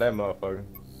fast travel that motherfucker.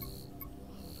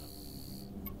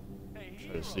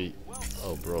 Let's see.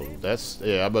 Oh, bro, that's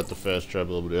I'm about to fast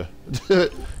travel over there.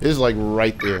 It's like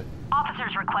right there.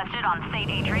 Officers requested on St.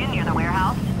 Adrian near the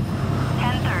warehouse.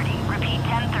 10:30. Repeat,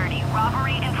 10:30.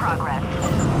 Robbery in progress.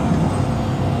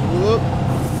 Whoop.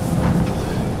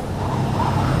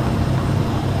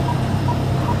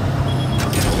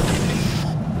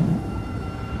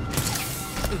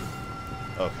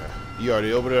 Okay. You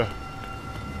already over there?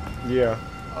 Yeah.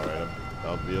 Alright,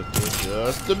 I'll be up there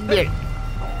just a bit.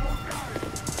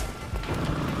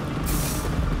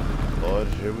 Lord,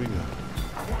 here we go.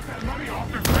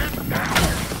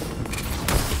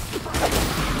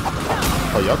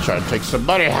 Oh, y'all trying to take some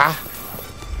money, huh?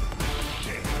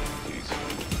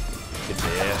 Get the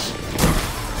ass.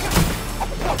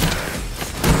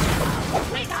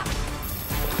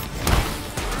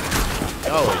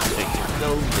 Oh, it's taking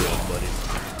no good, buddy.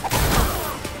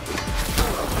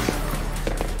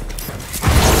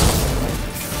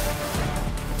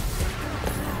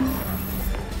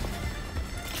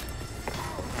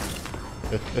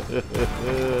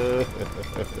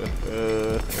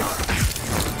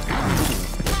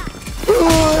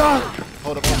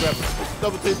 Hold up, I'll grab it.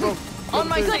 Double team, bro. On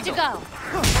my good to go.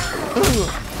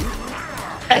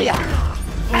 Hey-ya!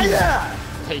 Hey-ya!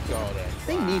 Take all that.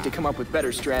 They need to come up with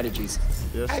better strategies.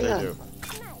 Yes, they do.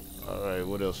 Alright,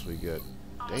 what else we got?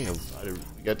 Damn,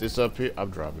 we got this up here. I'm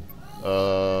driving.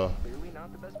 Clearly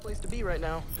not the best place to be right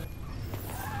now.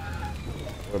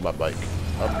 Where's my bike?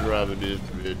 I'm driving this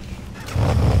bitch.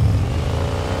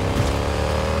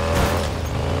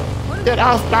 Get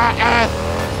off my ass!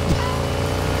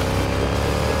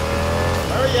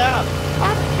 Hurry up!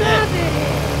 I'm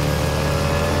driving!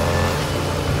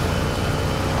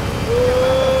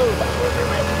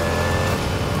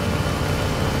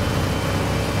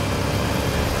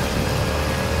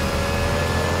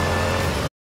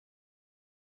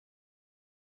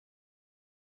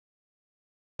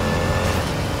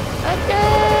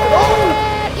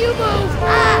 You move!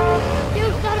 Ah! You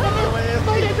son of a bitch!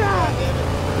 Play the drive!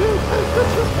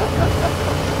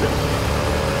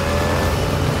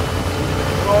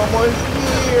 Almost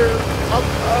here.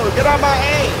 Oh, get on my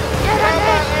A! Get on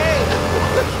my A!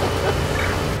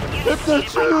 You If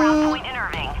that's you.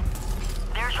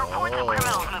 There's reports of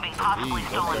criminals moving possibly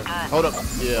stolen goods. Hold up.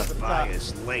 Yeah.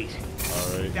 It's late.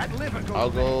 Alright. I'll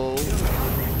go.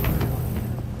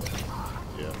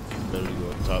 Yeah, better to go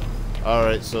up top.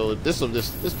 Alright, so this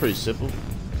is pretty simple.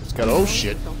 It's got oh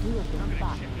shit.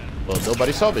 Well,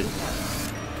 nobody saw me.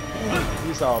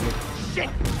 You saw me. Shit!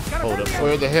 Hold up.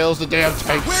 Where the hell's the damn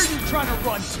tank? Where are you trying to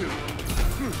run to?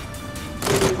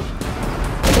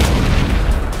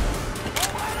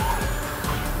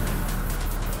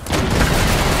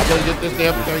 I gotta get this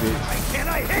damn tank. Why can't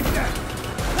I hit that?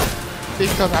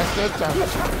 Because I said so.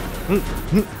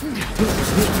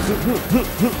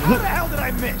 How the hell did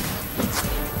I miss?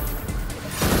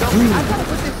 I gotta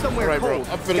put this somewhere Alright, bro. cold.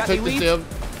 I'm finna Got take any this leads? damn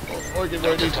organ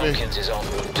where it needs me. Is en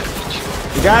route to meet you.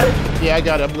 You got it? Yeah, I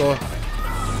got it. I'm going.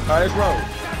 Alright, let's roll.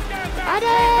 I'm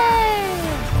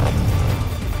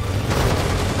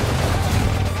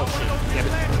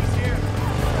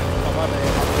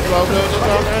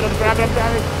driving.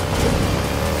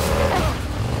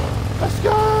 Let's go!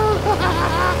 Gotta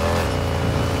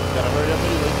hurry up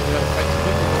anyway. We gotta fight some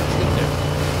people when we get there.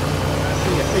 I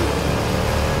see it.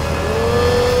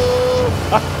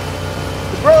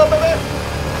 Let's roll, baby!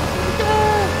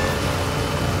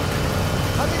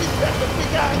 How many seconds we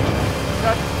got?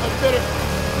 I'm better.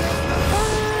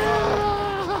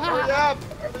 Hurry up!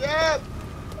 Hurry up!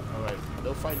 Alright,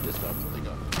 no fighting this time. There you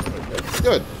go.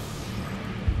 Good.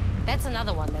 That's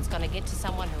another one that's gonna get to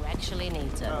someone who actually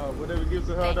needs it. Whatever gives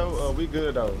to her, though, we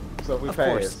good, though. So we Of pass.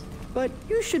 course. But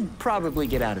you should probably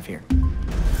get out of here.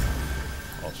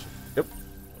 Awesome. Yep.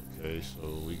 Okay, so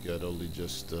we got only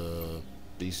just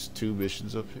these 2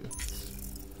 missions up here.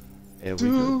 And we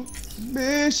can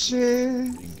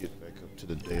get back up to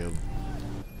the damn.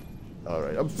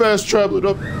 Alright, I'm fast traveling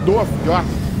up north,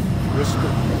 Gotham. Bristol.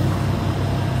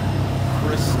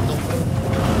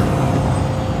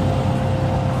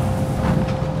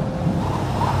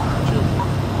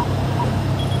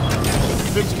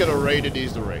 If it's gonna rain, it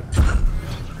needs to rain.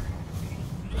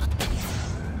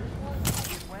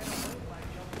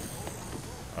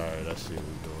 Alright, I see what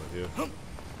we're doing here.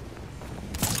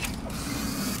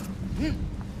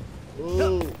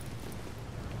 Ooh.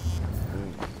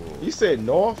 You said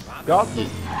North Gotham?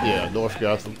 Yeah, North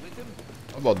Gotham.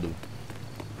 I'm gonna do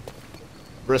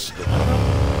Bristol.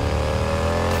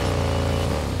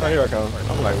 Oh, here I come.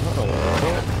 I'm like,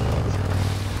 what?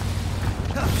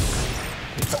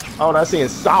 Oh, that's in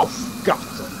South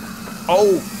Gotham.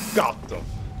 Oh, Gotham.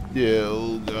 Yeah,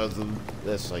 old Gotham.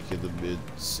 That's like in the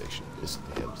mid-section of this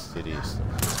damn city.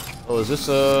 Oh, is this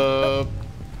a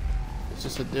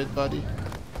dead body?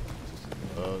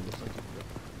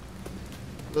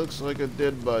 Looks like a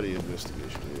dead body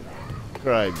investigation here.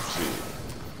 Crime scene.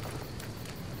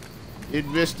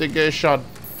 Investigation.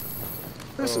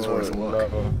 This is worth a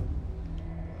look.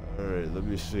 Alright, let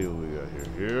me see what we got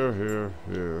here.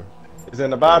 Here. Is it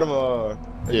in the bottom or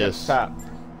yes. at the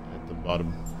top? At the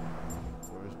bottom.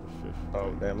 Where's the 5th?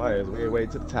 Oh, damn, my ass way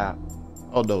to the top.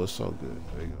 Oh, no, it's all good.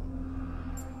 There you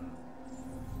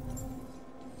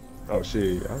go. Oh,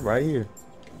 shit. I'm right here.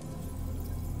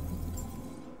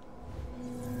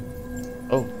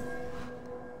 Oh.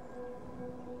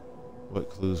 What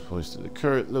clues points to the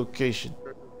current location?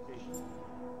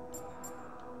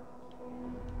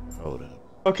 Hold up.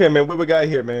 Okay, man, what we got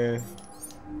here, man?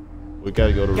 We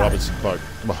gotta go to Robinson Park.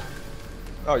 Come on.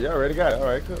 Oh, you already got it. All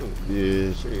right, cool.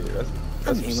 Yeah. Shit,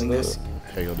 that's healing this.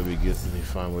 Hang on, let me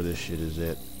find where this shit is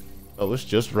at. Oh, it's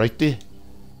just right there.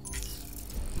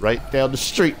 Right down the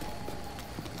street.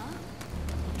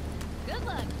 Good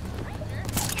luck.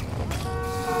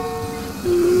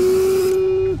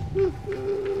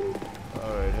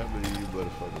 Alright, how many of you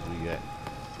motherfuckers we got?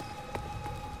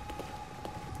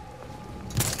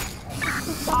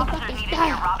 Officers needed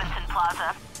near Robinson Plaza.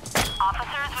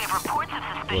 Officers, we have reports of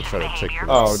We'll suspicious try to check behavior.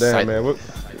 the Oh, damn, site. man.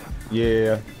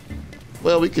 Yeah.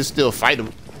 Well, we can still fight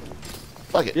them.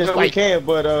 Fuck it. Yeah, let's we fight. can,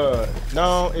 but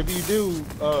no, if you do,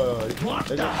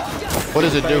 What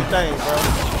does it do? Thing, bro.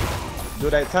 Do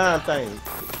that time thing.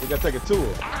 We gotta take a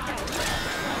tour.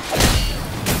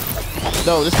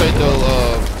 No, this ain't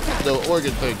no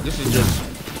organ thing. This is just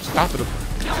stopping them.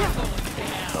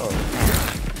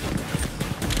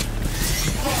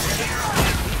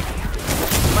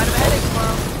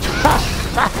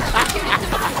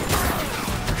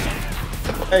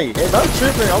 Hey, I'm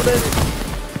tripping.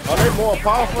 Are they more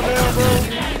powerful now, bro?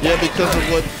 Yeah, because of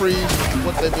what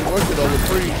they've been working on with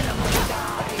Freeze.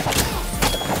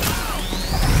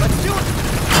 Let's do it.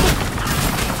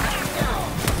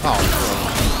 Oh,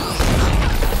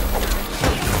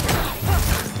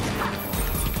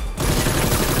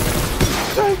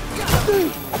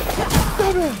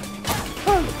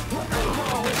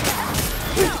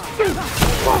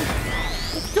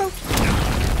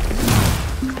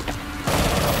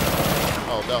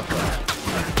 South side.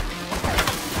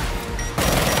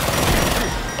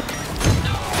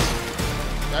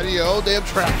 Out of your old damn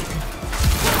trap.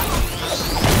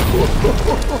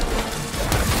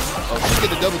 Oh, she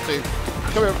get the double team.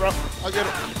 Come here, bro. I'll get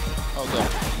it. Oh, no.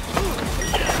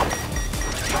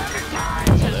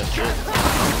 Oh, that's it.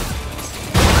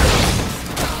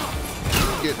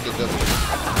 Get the double team.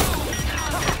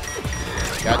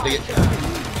 Got it.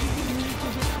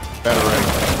 Better right.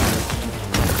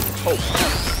 Oh.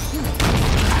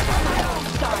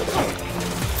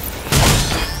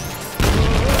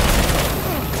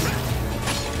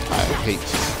 I hate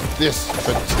this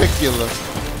particular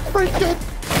freaking.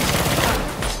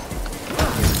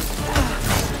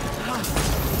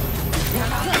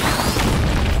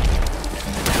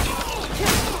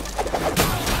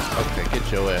 Okay, get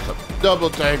your ass up. Double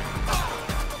tank.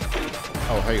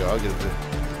 Oh, hang on, I'll get it there.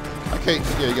 I can't.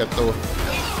 Yeah, you gotta throw it.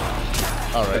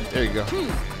 All right, there you go.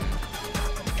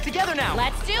 Together now.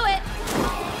 Let's do it.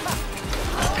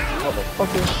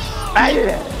 Motherfucker.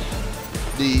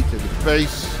 Knee to the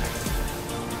face.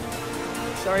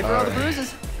 Sorry for all the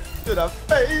bruises. To the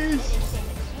face.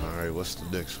 All right, what's the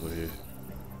next one here?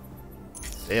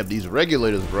 Damn, these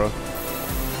regulators, bro.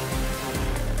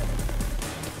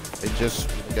 They just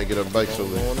gotta get our bikes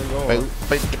over there.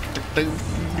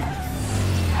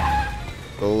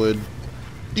 Going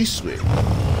this way.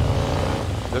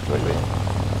 That's right, man.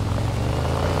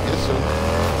 Yes, sir.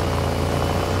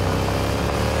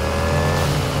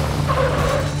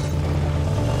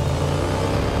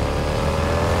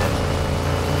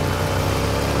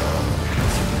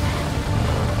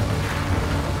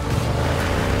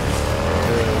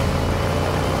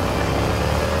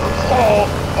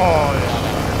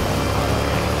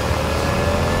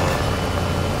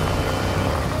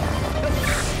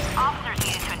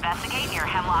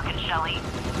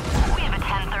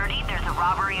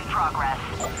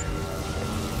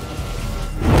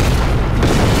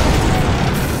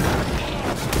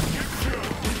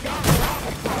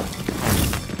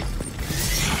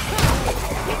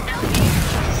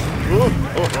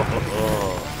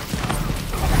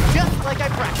 Just like I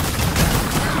practiced.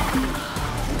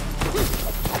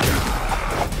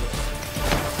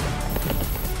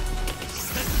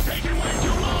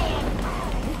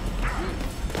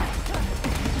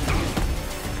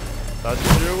 Not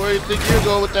sure where you think you're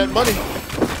going with that money.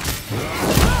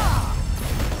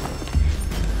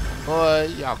 Boy,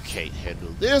 y'all can't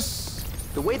handle this.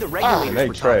 The way the regulators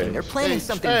were talking, they're planning Hey,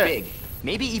 something hey. big.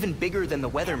 Maybe even bigger than the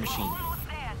weather machine.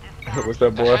 What's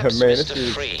that boy? Perhaps Man, Mr. this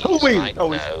is Freeze 2 weeks. might Oh,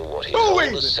 know what his 2 old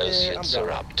weeks. associates Yeah, I'm are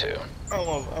done. up to. I don't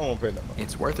want to play no more.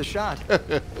 It's worth a shot. Hold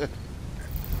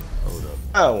up.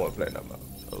 I don't want to play no more.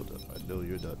 Hold up. I know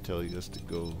you're not telling us to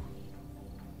go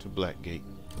to Blackgate.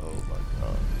 Oh my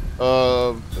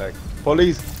god. Like,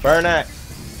 police, burn that.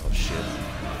 Oh shit.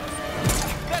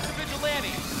 That's a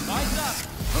vigilante. Eyes up.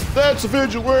 That's a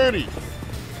vigilante.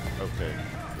 Okay.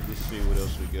 Let me see what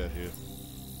else we got here.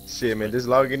 Shit, man, just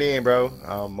log it in, bro.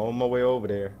 I'm on my way over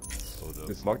there. Hold up.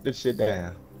 Just mark this shit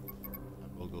down.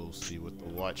 I'm gonna go see what the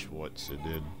watch wants and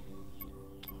then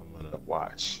I'm gonna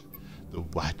watch. The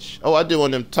watch. Oh, I did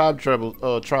one of them time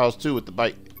travel trials too with the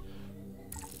bike.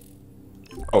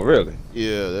 Oh, really?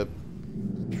 Yeah, that's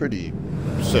pretty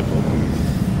simple.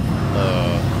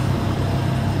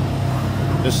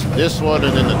 This one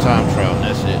and then the time trial, and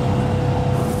that's it.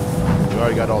 We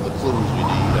already got all the clues we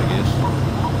need, I guess.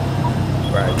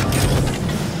 Right.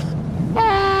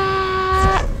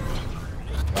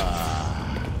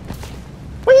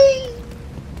 Whee!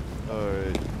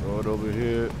 Alright, going over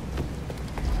here.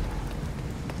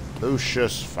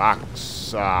 Lucius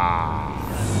Fox.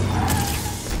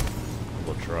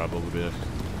 We'll tribe over there.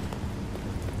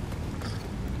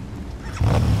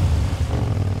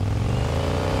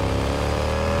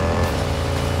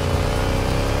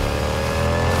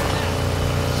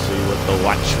 See what the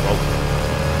watch folk.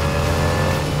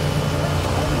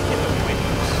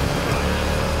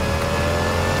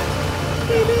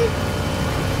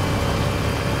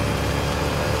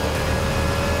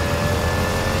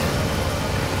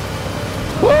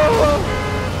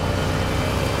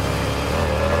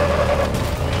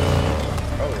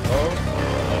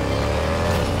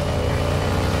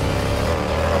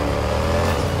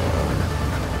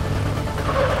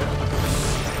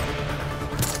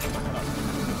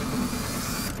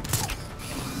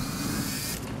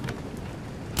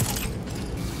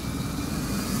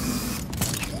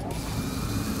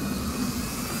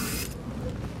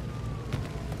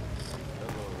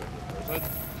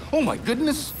 Oh my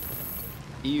goodness!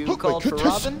 You Oh my called for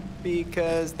goodness. Robin?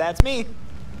 Because that's me.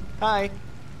 Hi.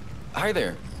 Hi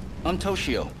there. I'm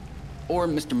Toshio, or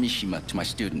Mr. Mishima to my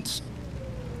students.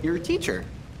 You're a teacher.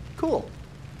 Cool.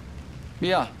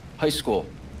 Yeah, high school.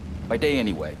 By day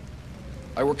anyway.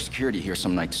 I work security here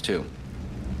some nights too.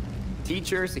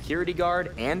 Teacher, security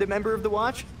guard, and a member of the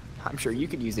Watch? I'm sure you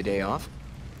could use a day off.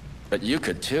 But you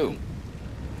could too.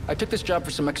 I took this job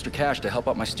for some extra cash to help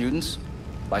out my students,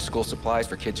 buy school supplies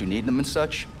for kids who need them and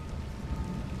such.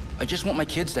 I just want my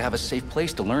kids to have a safe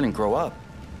place to learn and grow up.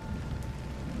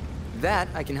 That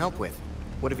I can help with.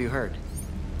 What have you heard?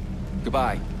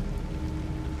 Goodbye.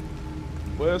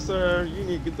 Well, sir, you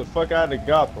need to get the fuck out of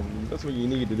Gotham. That's what you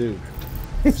need to do.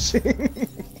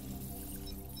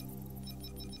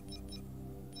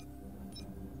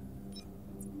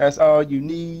 That's all you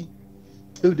need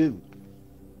to do.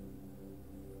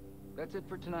 That's it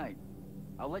for tonight.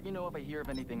 I'll let you know if I hear of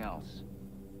anything else.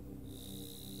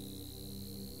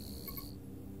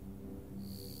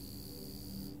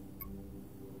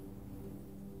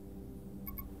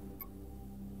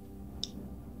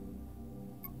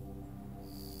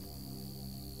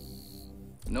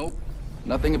 Nope,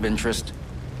 nothing of interest.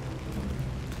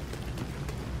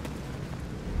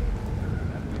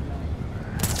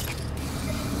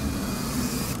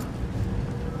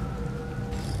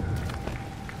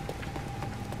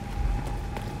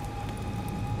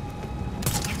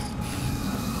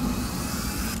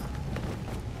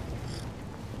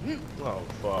 Oh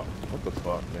fuck! What the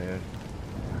fuck, man?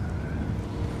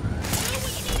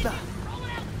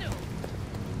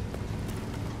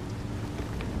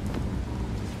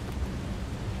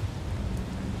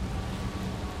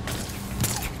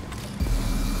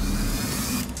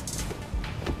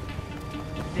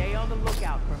 Stay on the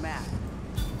lookout for Matt.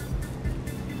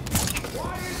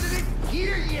 Why isn't it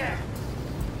here yet?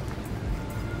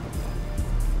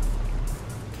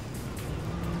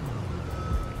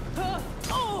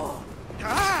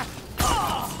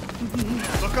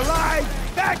 Look alive!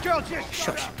 Batgirl just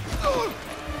shush.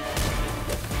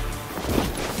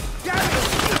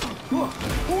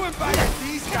 Who invited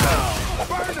these guys?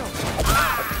 Burn them!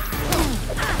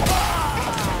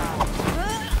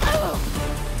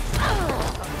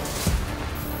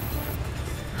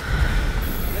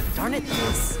 Darn it,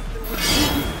 this.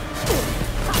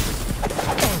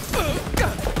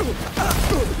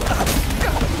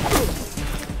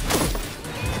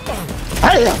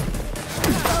 Hey!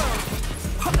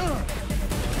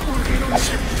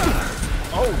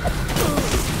 Oh!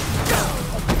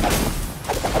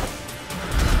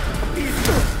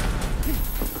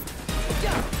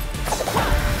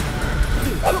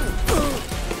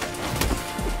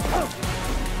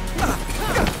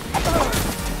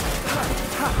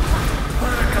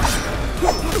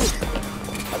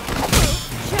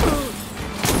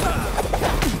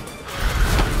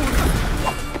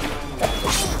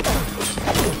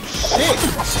 Shit!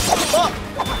 Fuck!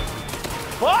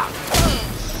 Fuck!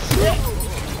 Shit!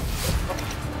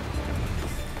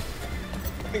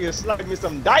 Nigga, slide me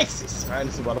some dices, man.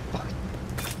 This motherfucker.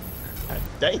 God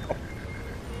damn.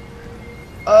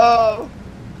 Oh!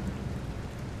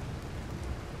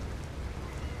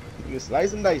 Nigga,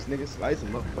 slice some dice, nigga. Slice some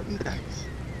motherfucking dice.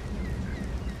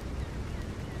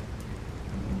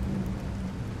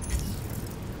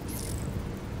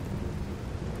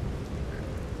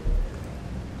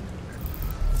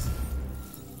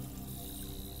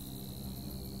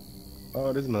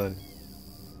 Oh, this money.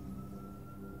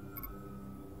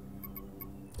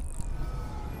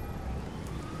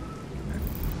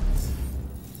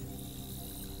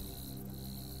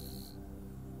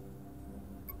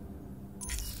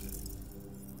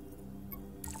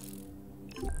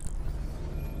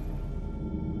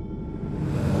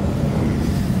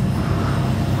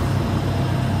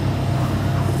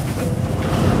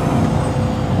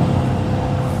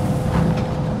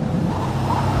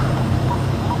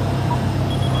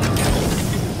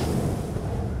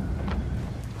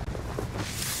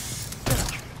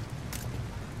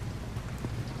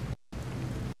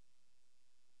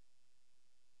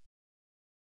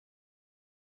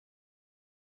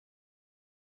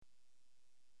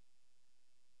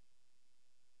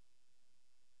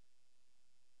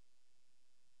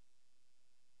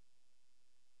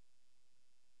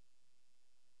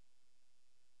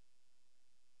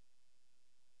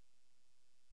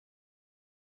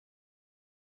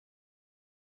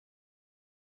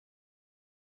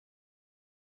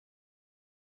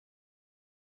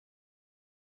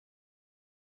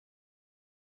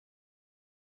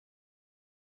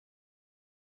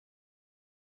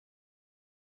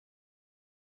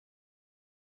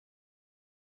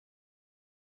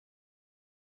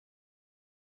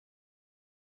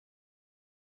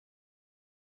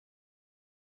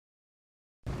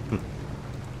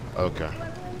 Okay.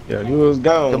 Yeah, you was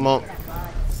gone. Come on.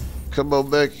 come on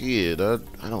back in.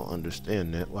 I don't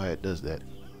understand that. Why it does that.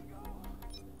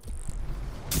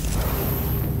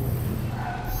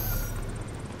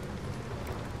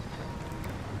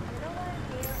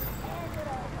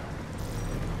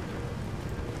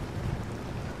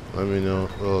 Let me know.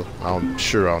 Well, I'm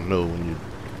sure I'll know when you...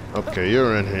 Okay,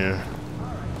 you're in here.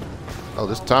 Oh,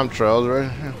 this time trial's right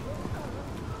here.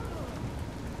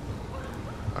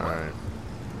 Alright.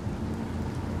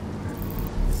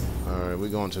 Alright, we're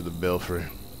going to the Belfry.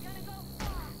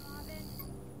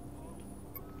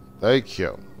 Thank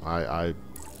you. I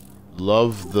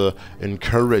love the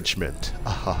encouragement.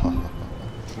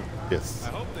 Yes.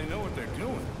 I hope they know what they're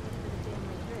doing.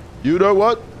 You know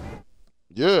what?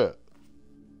 Yeah.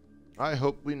 I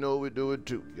hope we know we're doing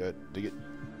too. God, dig it.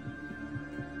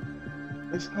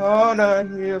 It's hard out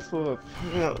here for a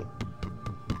pimp.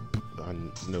 I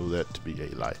know that to be a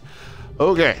lie.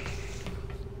 Okay.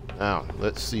 Now,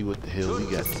 let's see what the hell we got.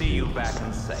 Good to see you back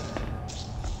in safe.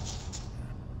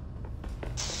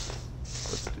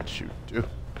 What did you do?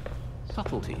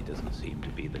 Subtlety doesn't seem to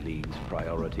be the League's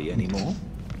priority anymore.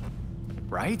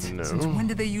 Right? No. Since when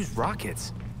did they use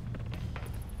rockets?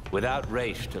 Without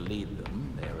Raish to lead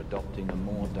them, they're adopting a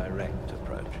more direct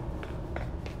approach.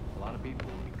 A lot of people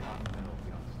will be confident it'll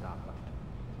be unstoppable.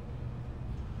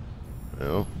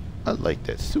 Well, I like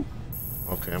that soup.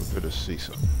 Okay, I'm gonna see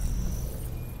something.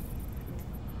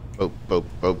 Boop, boop,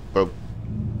 boop, boop.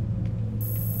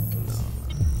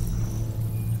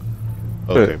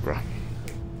 No. Okay, bro.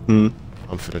 I'm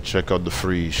finna check out the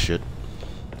freeze shit.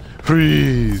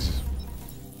 Freeze!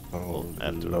 Oh,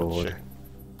 after Lord. check.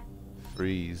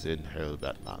 Freeze in hell,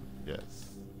 Batman. Yes.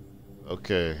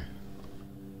 Okay.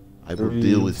 I will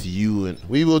deal with you and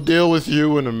we will deal with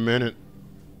you in a minute.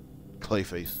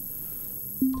 Clayface.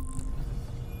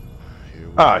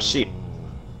 Ah, shit.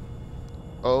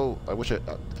 Oh, I wish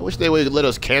they would let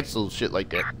us cancel shit like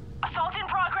that. Assault in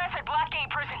progress at Blackgate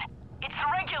Prison. It's the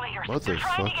regulators. They're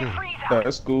trying to get Freeze out.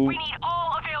 That's cool. We need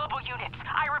all available units.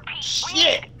 I repeat,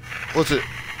 Shit. What's it?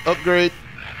 Upgrade?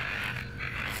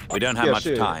 We don't have much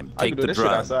time. I Take can do the this shit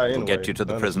drone. outside We'll get anyway, you to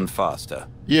the prison faster.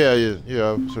 Yeah, I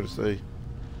was trying to say.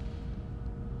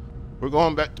 We're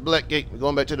going back to Blackgate. We're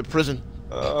going back to the prison.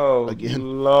 Oh,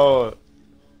 again. Lord.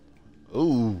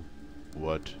 Ooh.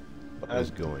 What is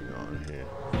going on here?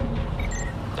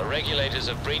 The regulators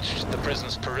have breached the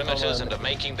prison's perimeters and are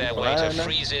making their way to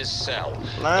Freeze's cell.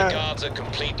 The guards are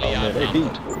completely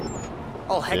outnumbered.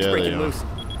 All heck's breaking loose.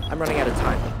 I'm running out of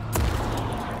time.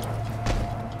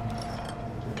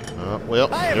 Well,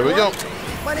 Hi, here we go.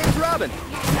 My name's Robin.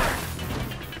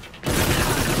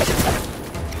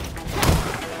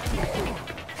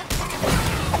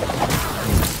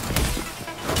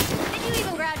 Did you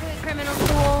even graduate criminal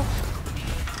school?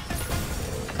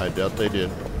 I doubt they did.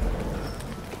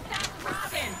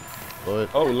 What?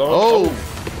 Oh, Lord. Oh!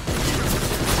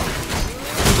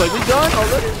 He's like, we done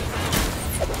already?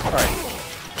 Alright.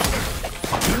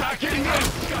 You're not getting in,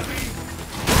 Scuzzy!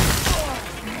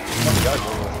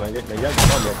 Y'all can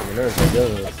call me up in the nerves, like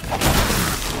guns.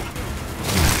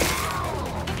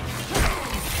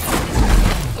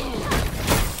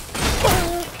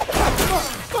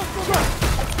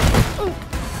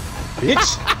 Bitch!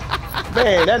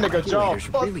 Man, that nigga jaw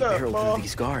fucked really up, barrel bro. through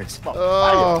these guards.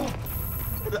 Oh!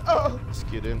 Let's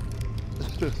get in.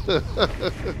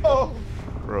 Oh!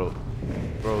 Bro,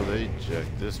 they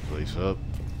jacked this place up.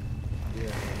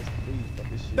 Yeah,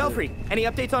 Belfry, any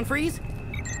updates on Freeze?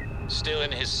 Still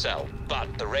in his cell,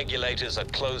 but the regulators are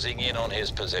closing in on his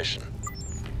position.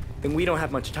 Then we don't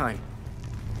have much time.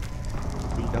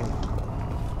 We don't.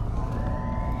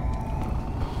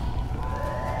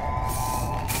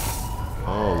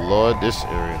 Oh Lord, this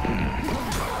area.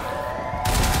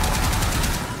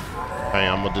 Hey,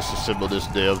 I'm gonna disassemble this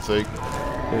damn thing.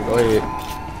 Yeah, go ahead.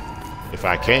 If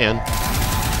I can.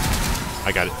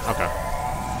 I got it. Okay.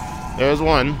 There's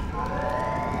one.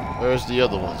 Where's the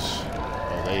other ones?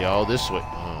 Oh, they all this way.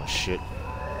 Oh shit.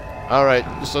 Alright,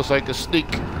 this looks like a sneak.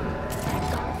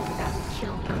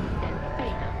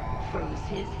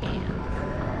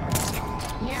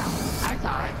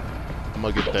 I'm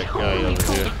gonna get that guy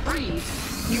over here.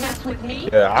 You mess with me?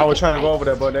 Yeah, I was trying to go over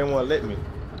there, but they won't let me.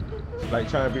 Like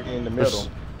trying to be in the middle.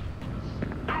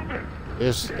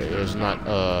 It's not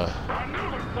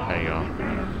hang on.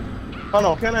 Hold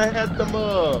on, can I have them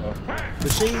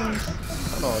machines?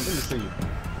 Hold on, let me see.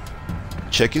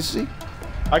 Check and see.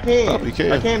 I can. Oh, you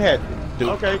can. I can have it. Do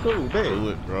it. Okay, cool. Bet. Do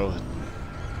it, bro.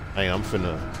 Hey, I'm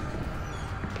finna.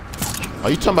 Are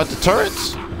you talking about the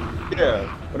turrets? Yeah,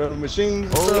 whatever machines.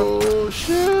 And oh stuff.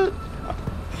 shit!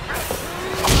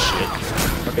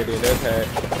 Okay, then that's had.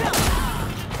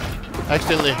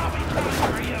 accidentally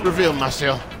revealed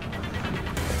myself.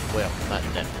 Well, not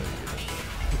that way.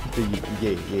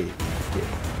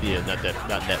 Yeah, not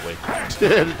that way.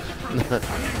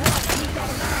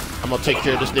 I'm gonna take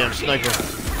care of this damn sniper.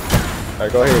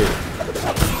 Alright, go ahead.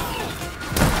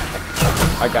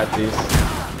 I got this.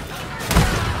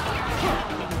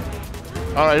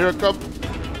 Alright, here it comes.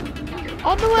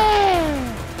 On the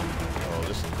way! Oh,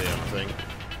 this damn thing.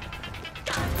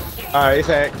 Alright, it's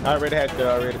hacked. I already hacked it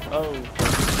already. Oh.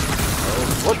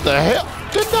 What the hell?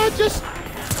 Didn't I just...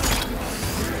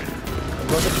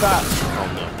 Go to the top. Oh,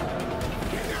 no.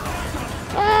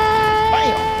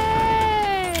 Bam!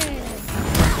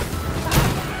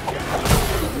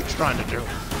 What are you trying to do?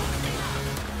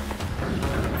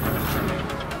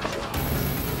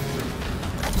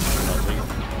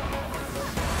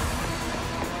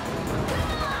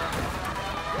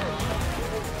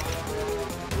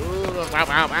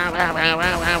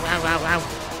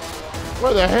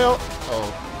 Where the hell?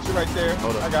 Oh, she's right there.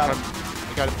 Hold up. I got him.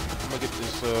 I got it. I'm gonna get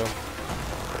this.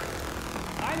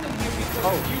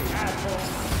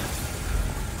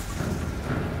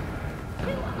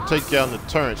 Take down the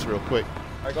turrets real quick.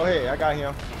 All right, go ahead. I got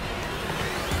him.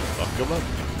 Fuck him up.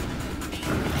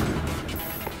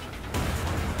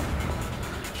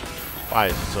 Why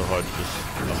is it so hard to just...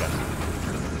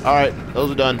 Okay. All right, those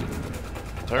are done.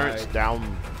 Turrets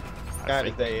down. Got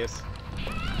his ass.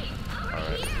 All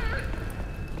right.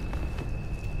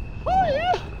 Oh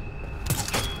yeah.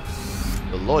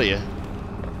 The lawyer.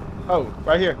 Oh,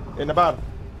 right here in the bottom.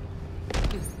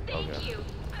 Thank you.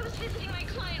 I was visiting my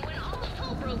client when all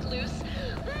hell broke loose.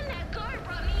 Then that guard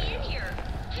brought me in here.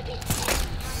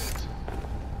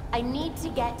 I need to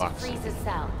get to Freeze's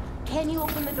cell. Can you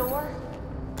open the door?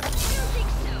 I don't think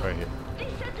so. Right here. They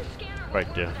said the scanner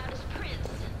Right there. without his prints.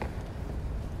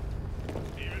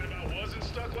 Even if I wasn't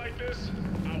stuck like this,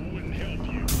 I wouldn't help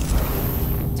you.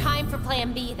 Time for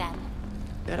plan B then.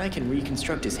 Bet I can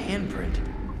reconstruct his handprint.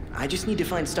 I just need to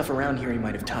find stuff around here he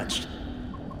might have touched.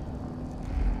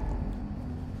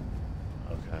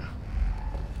 Okay.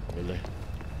 Really?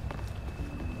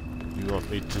 You want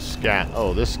me to scan?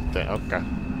 Oh, this thing. Okay.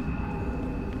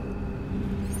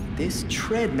 This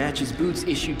tread matches boots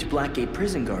issued to Blackgate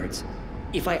prison guards.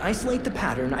 If I isolate the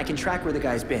pattern, I can track where the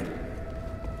guy's been.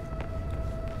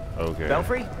 Okay.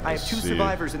 Belfry, I have Let's two see.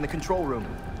 survivors in the control room.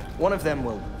 One of them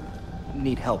will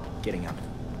need help getting out.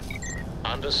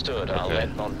 Understood. I'll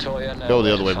let Montoya know. Go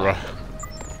the other way, where bro. to find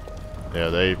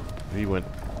them. Yeah, he went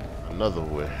another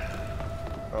way.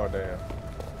 Oh damn.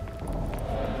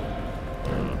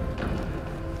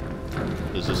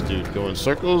 Does this dude go in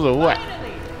circles or what?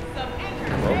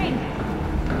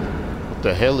 What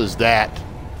the hell is that?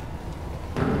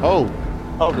 Oh.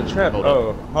 Oh, the trap. Hold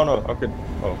Oh, hold on. Okay.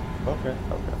 Oh, okay.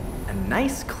 Okay. A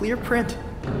nice clear print.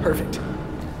 Perfect.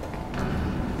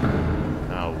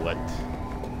 Now what?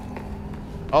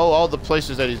 Oh, all the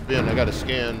places that he's been. I gotta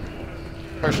scan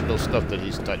personal stuff that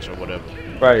he's touched or whatever.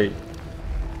 Right.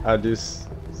 I just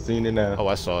seen it now. Oh,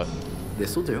 I saw it.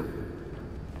 This'll do.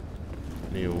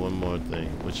 Need one more thing,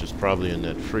 which is probably in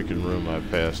that freaking room I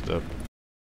passed up.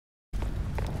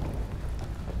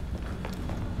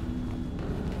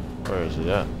 Where is it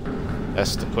at?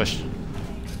 That's the question.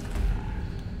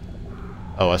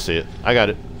 Oh, I see it. I got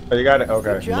it. Oh, you got it?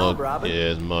 Okay. Good job, Mug. Robin.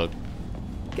 Yeah, it's mug.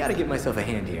 Gotta give myself a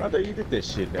hand here. I thought you did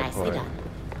this shit that Nicely part.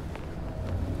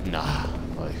 done. Nah.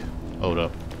 Like, hold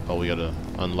up. Oh, we gotta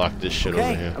unlock this shit over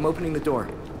Okay, here. I'm opening the door.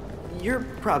 You're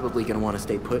probably gonna want to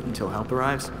stay put until help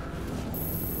arrives.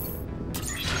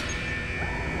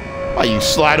 Why you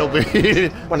slide over here?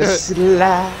 Wanna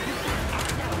slide?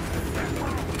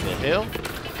 The hell?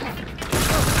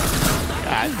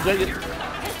 God dang it.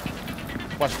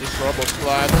 Watch this rubber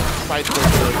slide. Fight for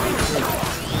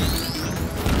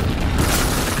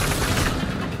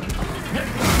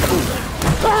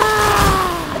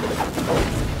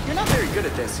You're not very good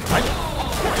at this.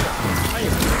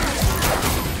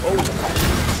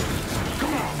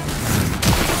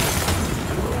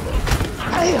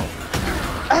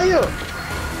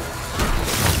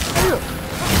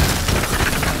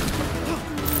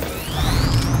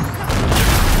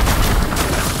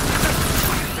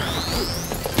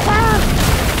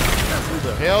 Who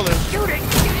the hell is shooting?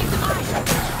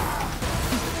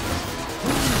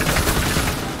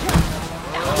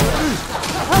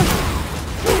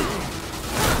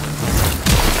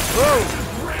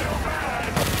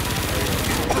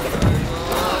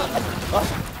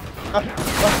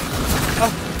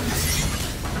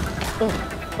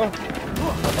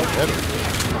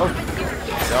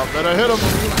 Y'all better hit him.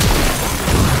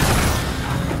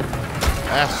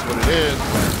 That's what it is.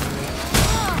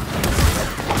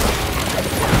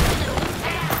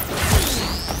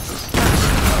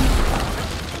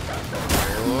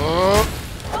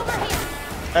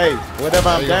 Hey, whenever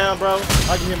I'm down, bro,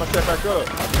 I can get myself back up.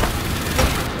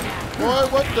 Boy,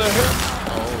 what the hell?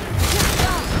 Oh.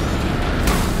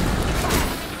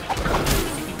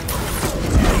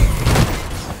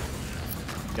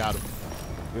 Got him.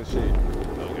 Good shit.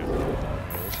 Okay.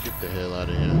 Let's get the hell out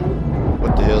of here.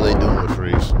 What the hell are they doing with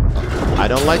Freeze? I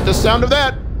don't like the sound of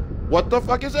that. What the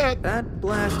fuck is that? That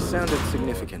blast sounded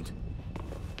significant.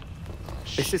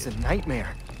 This is a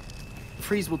nightmare.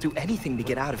 Freeze will do anything to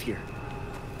get out of here.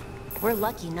 We're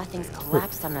lucky nothing's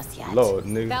collapsed on us yet. Lord,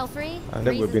 nigga. Belfry, I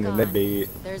never been in that bed.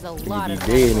 There's a lot of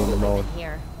dead in the morning.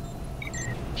 here.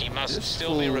 He must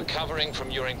still be recovering from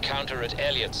your encounter at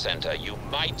Elliott Center. You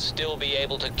might still be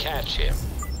able to catch him.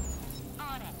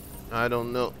 I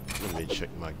don't know. Let me check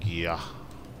my gear.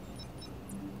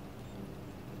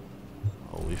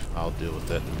 Oh, I'll deal with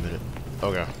that in a minute.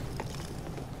 Okay.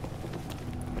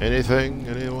 Anything?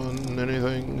 Anyone?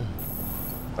 Anything?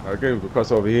 Okay, we'll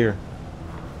cross over here.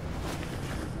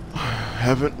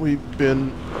 Haven't we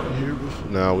been here before?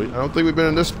 No, I don't think we've been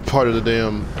in this part of the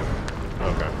damn...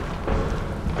 Okay.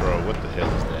 Bro, what the hell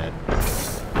is that?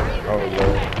 Oh,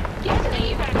 Lord.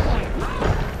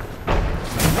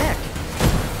 Mech!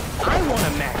 I want a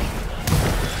mech!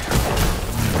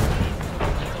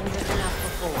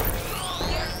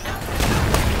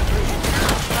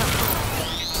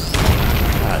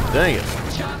 God dang it.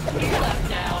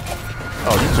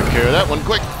 Oh, you took care of that one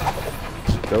quick.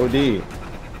 So did.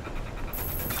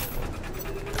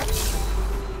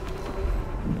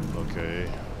 Okay.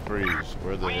 Freeze.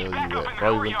 Where the hell are you at?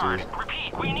 Probably went through.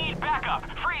 Repeat, we need backup.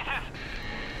 Freeze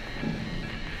is...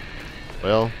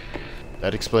 Well,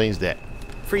 that explains that.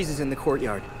 Freeze is in the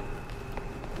courtyard.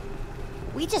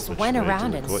 We just Which went way to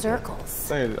around the in courtyard?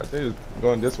 circles. I think it's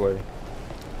going this way.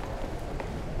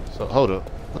 So, hold up.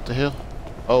 What the hell?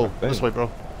 Oh, this way, bro.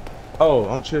 Oh,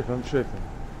 I'm tripping. I'm tripping.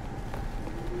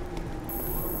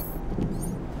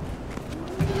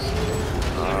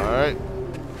 Alright.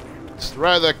 It's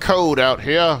rather cold out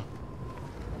here.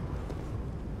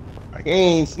 I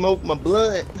can't smoke my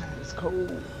blood. It's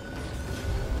cold.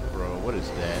 Bro, what is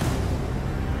that?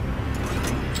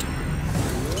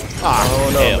 Ah,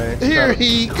 oh, no, hell. man. Here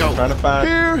he go. Trying to find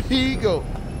Here he go.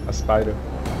 a spider.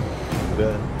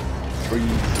 The freeze.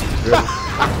 Really?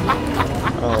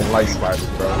 I don't like spiders,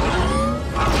 bro.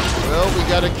 Well, we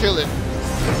gotta kill it.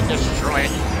 Destroy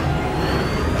it.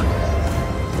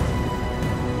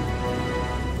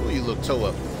 Oh, you look toe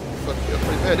up. Fuck you up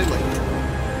pretty bad, didn't we?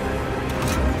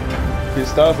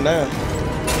 Pissed off now.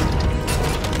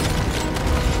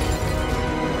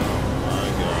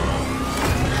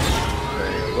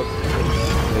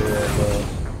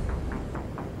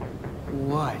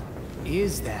 What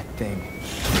is that thing?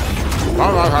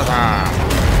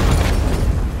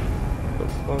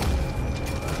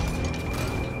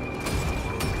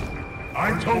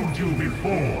 I told you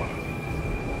before.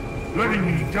 Letting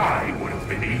me die would have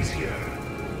been easier.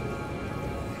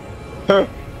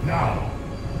 Now,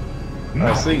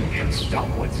 nothing can stop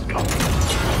what's coming.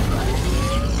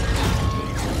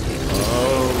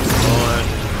 Oh,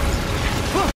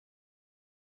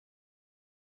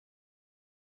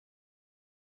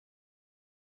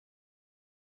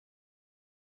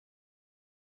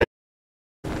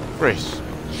 Grace,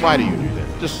 why do you do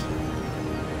that? Just...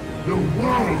 The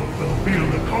world will feel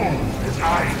the cold as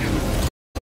I do.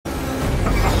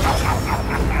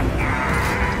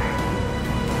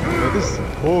 Man, this is some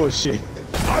bullshit.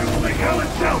 I will make hell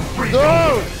itself freeze.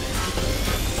 No!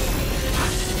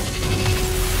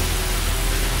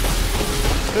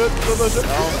 Oh my god.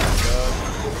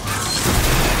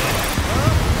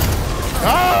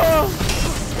 Oh!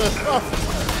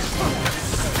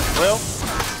 Well,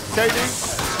 KD,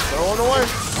 throw on away.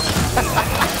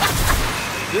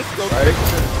 This goes right.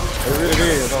 It really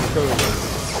is on the cover.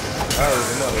 I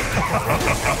already know.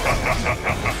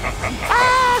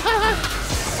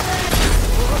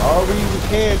 All we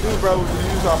can do, bro, is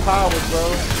use our powers, bro.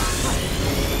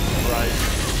 Right.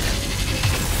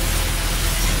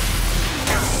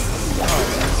 Oh,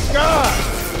 God!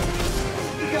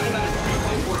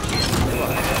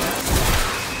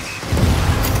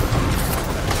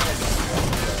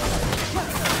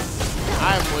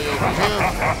 I'm way over here.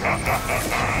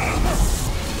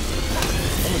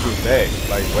 I'm gonna get back,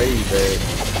 like way back.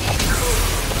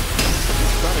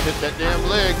 Trying to hit that damn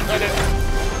leg.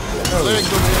 Leg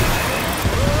over here.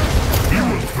 You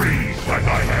will freeze like I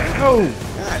had. Oh,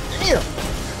 god damn.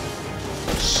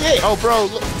 Shit. Oh, bro,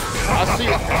 look. I see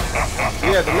it.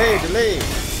 Yeah, the leg. The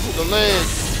leg.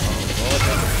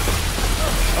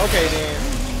 Okay, then.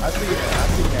 I see it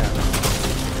now.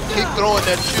 Keep throwing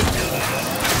that shit.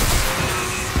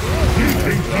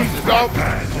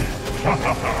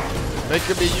 They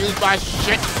could be used by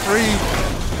shit free.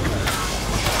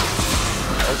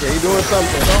 Okay, he doing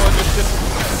something.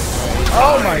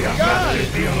 Oh my God!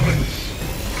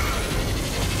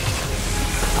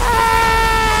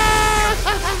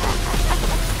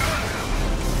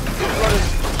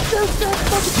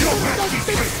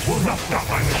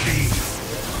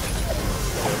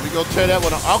 We gonna tear that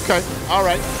one off. Okay, all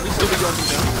right. We see what we gonna do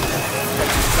now.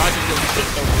 Dodging your shit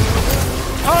though.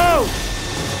 Oh!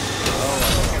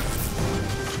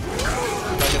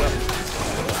 Back it up.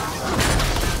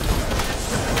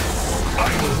 I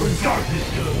will bring darkness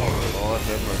to the world. Lord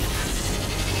have mercy.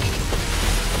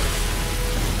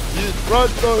 Run,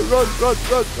 run.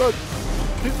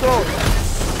 Keep going.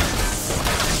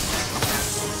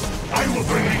 I will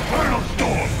bring eternal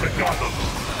storm to Gotham.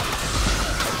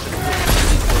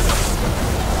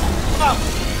 Oh,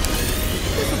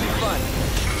 this will be fun.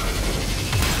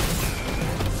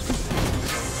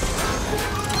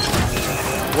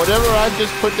 Whatever I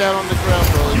just put down on the ground,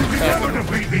 bro. You can never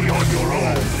defeat me on your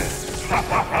own.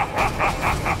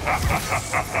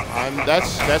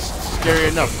 That's scary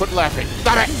enough. Quit laughing.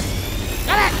 Stop it.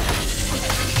 Stop it.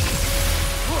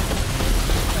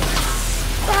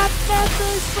 Stop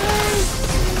fucking please.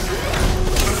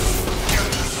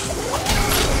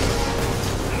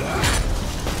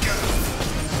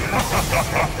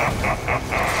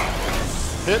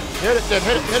 Hit it, then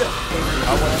hit it. I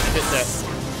want to hit that.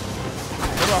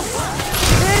 Come on.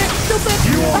 Hit it, stupid!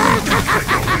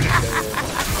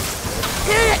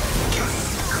 Hit it!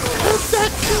 Hit that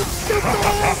stupid!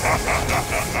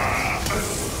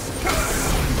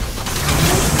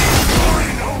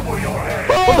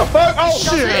 What the fuck? Oh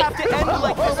Doesn't shit! have to end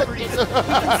like this, Freeze. We can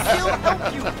still help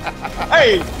you.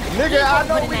 Hey, nigga, I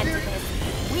know we did.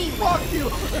 Fuck you.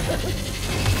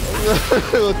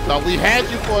 Thought we had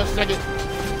you for a second.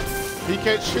 He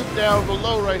can't shoot down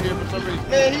below right here for some reason.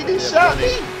 Man, he just shot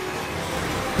me.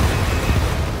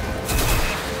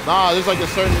 Nah, there's like a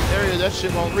certain area that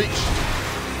shit won't reach.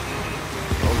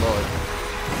 Oh Lord.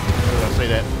 Why did I say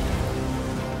that?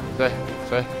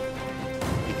 Say.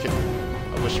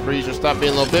 I wish Freeze would stop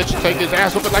being a little bitch and take his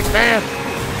ass whooping like a man.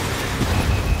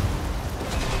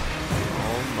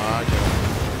 Oh my God.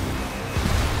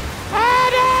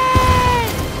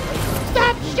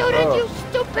 Stop shooting, you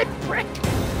stupid prick!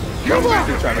 Come on!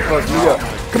 He's trying to fuck you up.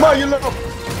 Come on, you little.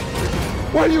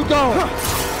 Where you going?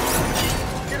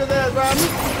 Get his ass, Rodney.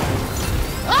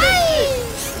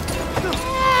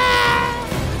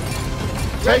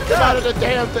 Take him out of the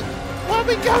damn thing. Where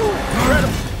we going?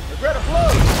 Greta,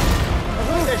 plug.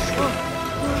 Plug that shit.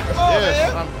 Come on,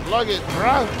 yes, man. unplug it,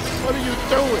 bro. What are you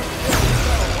doing?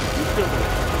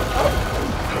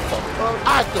 I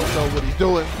don't know what he's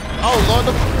doing. Oh, Lord.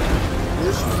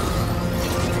 This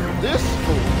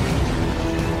fool.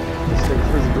 This thing's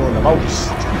really doing the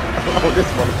most. Oh, this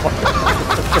motherfucker.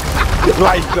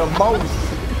 Like the most.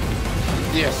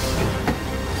 Yes.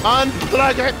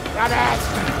 Unplug it, brother.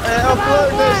 Hey, unplug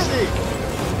that shit.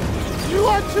 You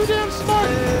are too damn smart.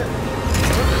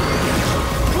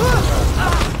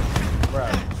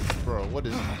 Right. Bro, what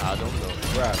is... I don't know.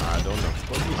 Right. I don't know.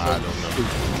 I don't know.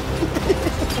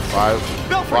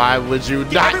 Belfry, Why would you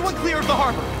get not? everyone clear of the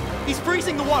harbor. He's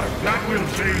freezing the water. That will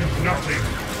change nothing.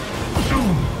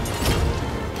 Soon,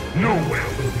 nowhere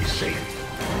will be safe.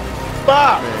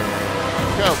 Stop.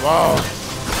 Come on.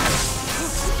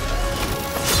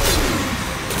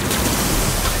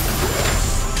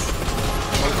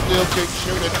 Still keep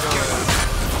shooting.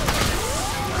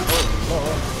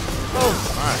 Oh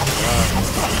my God.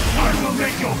 I will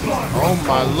make your blood. Oh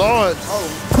my Lord. Oh,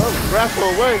 grapple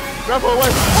away. Grapple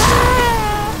away.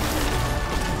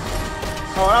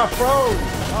 Oh, I froze.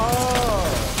 Oh.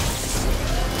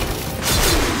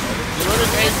 Do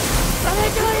anything.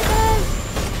 Somebody do anything.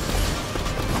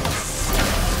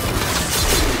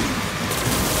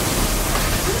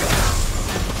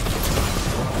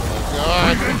 Oh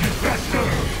God.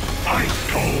 Ice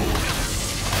cold.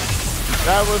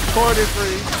 That was corny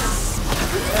Freeze.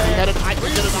 You got an ice. You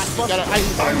got an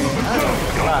ice. I will preserve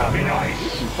Gotham in ice.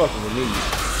 You fucking with me.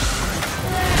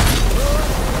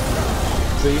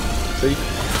 See?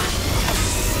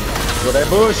 So that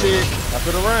bullshit. I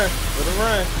put a run.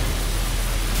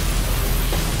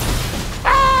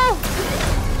 Ah!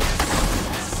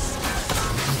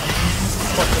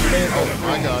 Fucking man. Oh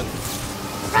my God.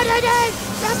 Run!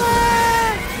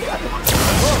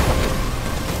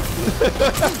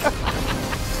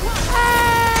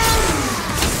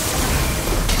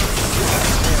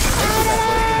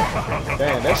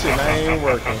 Damn, that shit ain't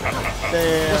working.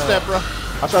 Damn. What's that, bro?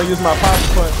 I try to use my power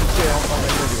punch and shit on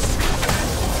that nigga.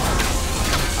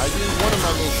 I used one of my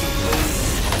little super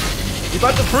moves. You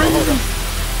about to freeze?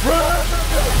 There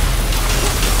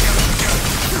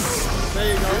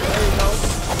you go. There you go.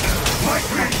 My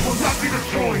bridge will not be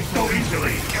destroyed so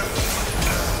easily.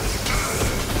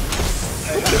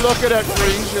 You look at that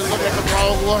Freeze, you look at the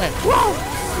wrong way. Whoa!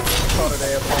 Caught an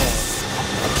ass on.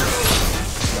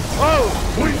 Oh!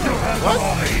 What?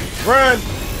 Run!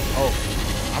 Oh,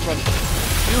 I'm running.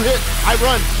 You hit, I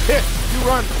run. Hit, you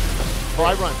run. Or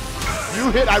I run. You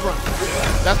hit, I run.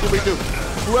 That's what we do.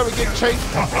 Whoever gets chased,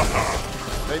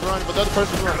 they run, but the other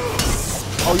person runs.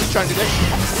 Oh, you trying to do that?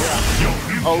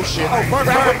 Yeah. Oh shit. Oh, burn.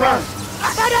 I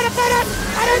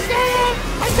don't see it!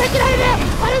 I take it out of there!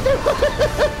 I don't do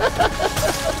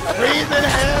Breathe in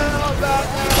hell,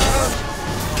 doctor!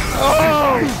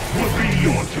 Oh! Will be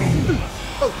your tomb.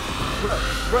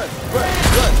 Run.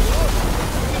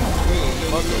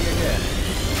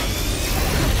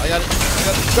 I got it.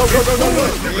 Go. Yeah,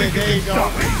 there you go.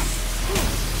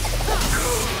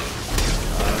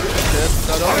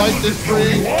 I don't like this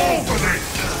Freeze.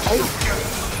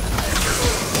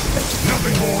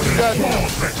 Nothing more You got to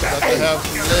have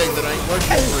some legs that ain't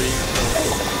working Freeze.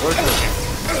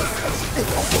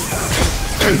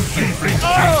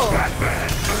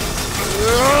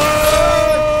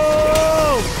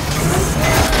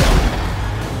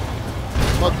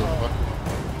 Motherfucker.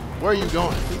 Where are you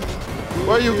going?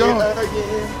 Where are you going?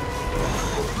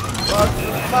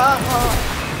 My heart.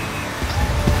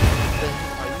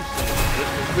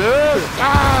 Good.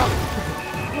 Ah!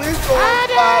 We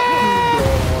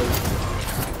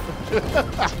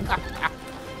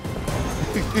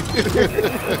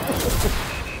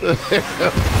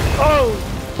Oh,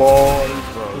 boy,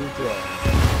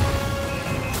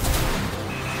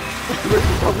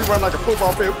 we run like a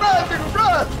football field. Run, nigga,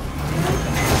 run!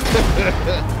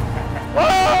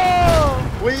 Oh!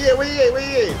 Where you at?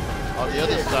 On the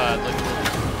other side.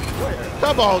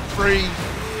 Come on, Freeze.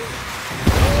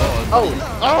 Oh!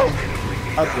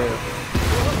 I said.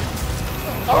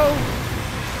 Oh!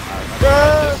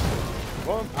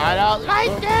 I don't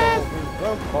like this!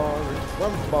 Run,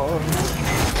 boy.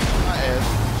 My ass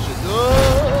should go.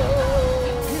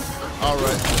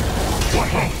 Alright. What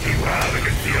hope do you have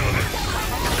against the elements?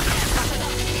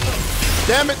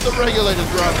 Damn it, the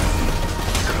regulators run.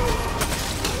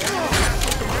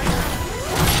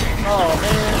 Oh,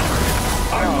 man.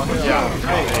 Yeah.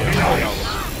 Hey.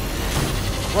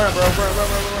 Run, bro.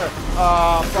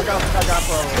 Fuck, I got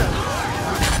problem.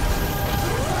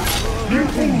 You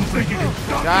fools think you can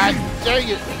stop God me? dang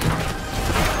it.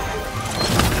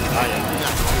 I am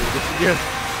not doing this again.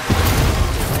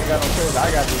 I ain't got no choice. I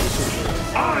got to do this shit again.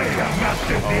 I have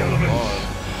mastered the elements.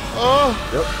 Oh!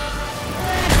 Yep.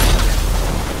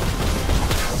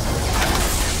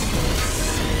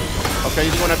 Okay,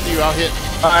 he's going after you. I'll hit.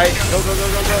 Alright, go.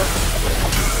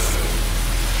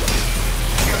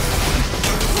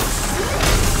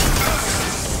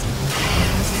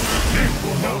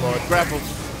 Oh Lord, grapple.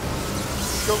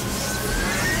 Go.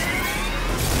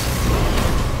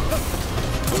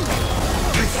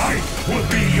 This ice will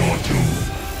be your tomb.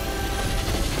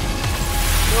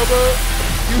 Over.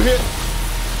 You hit.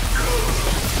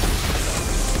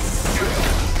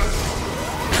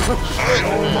 I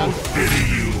almost pity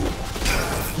you.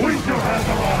 Winter has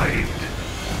arrived.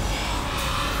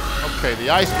 Okay, the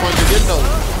ice punch didn't know.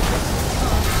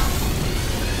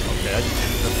 Okay, I just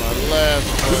that's my last.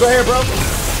 You go ahead, bro.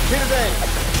 Hit his ass.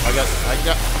 I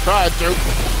got tried to.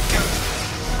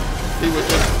 He was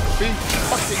just be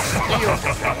fucking still.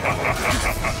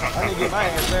 I need to get my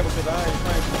ass there because I ain't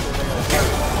trying to do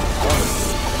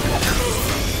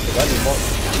I need more.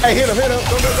 Hey, hit him. Go.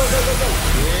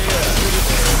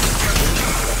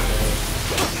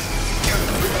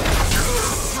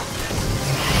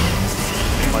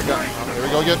 Oh my God. Here we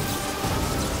go again.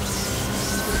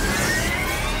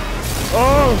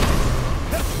 Oh!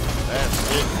 That's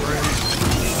it, Brady.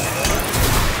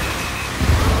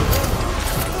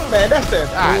 Man, that's that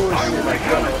bullshit.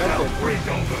 That's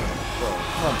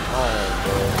Come on,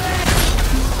 bro.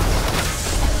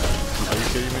 Are you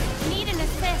kidding me? Need an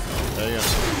assist. There you go.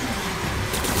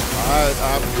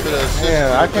 I'm gonna assist.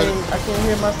 Yeah, I can't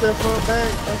hear myself from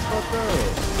back. That's fucked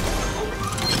up.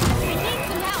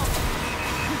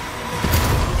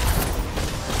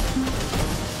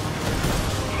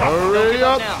 Hurry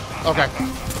up! Okay. I'm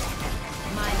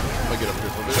gonna get up here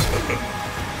for a bit.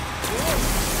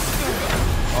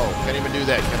 Oh, can't even do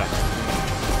that, can I?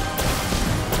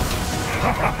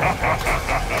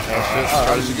 That's it.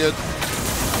 Try this again.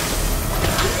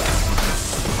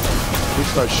 He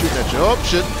starts shooting at you. Oh,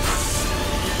 shit.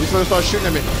 He's gonna start shooting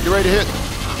at me. You ready to hit?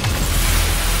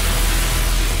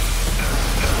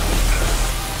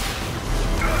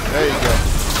 There you go.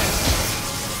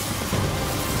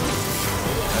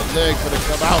 leg for to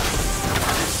come out.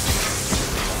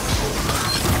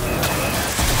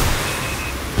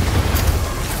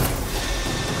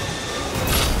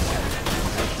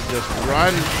 Just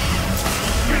run.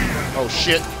 Oh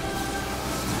shit.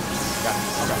 Got it.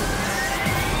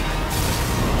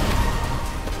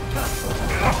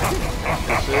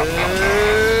 That's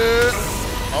it.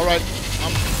 All right.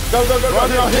 Go. Run,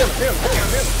 hit him.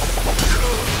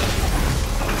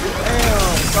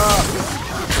 Damn, stop.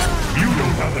 You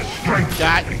don't have the strength.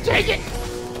 God, take it.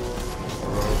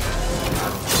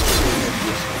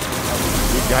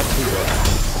 We got two.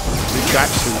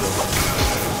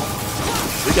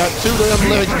 We got two of them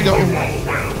legs to go.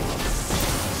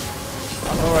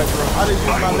 All right, bro. I didn't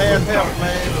use my last health,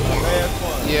 man. My last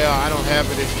one. Yeah, I don't have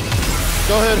it.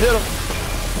 Go ahead, hit him.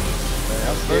 Man,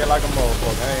 I'm scared like a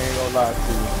motherfucker. I ain't gonna lie to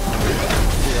you.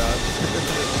 Yeah.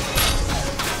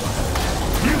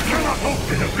 You cannot hope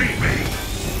to defeat me.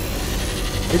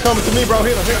 He coming to me, bro.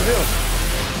 Hit him.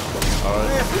 All right.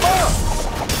 Man, come on.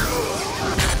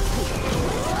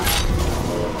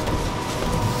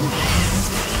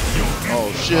 Oh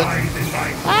shit.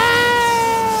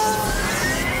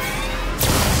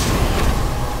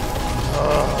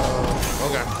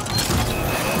 Okay.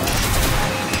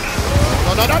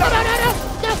 No.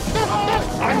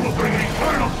 I will bring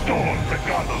eternal storm to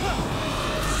Gotham.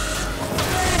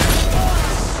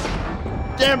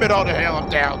 Damn it all to hell, I'm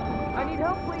down. I need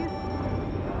help, please.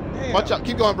 Damn. Watch out,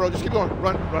 keep going, bro. Just keep going.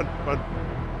 Run.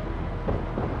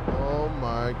 Oh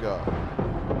my god.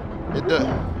 It does.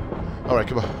 All right,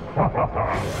 come on.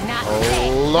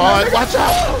 Oh Lord, watch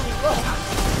out!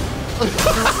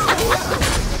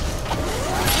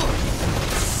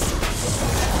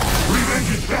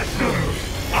 Revenge is faster.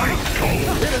 Ice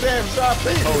cold. Hit his ass, stop.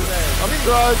 Please. I'm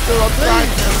trying to.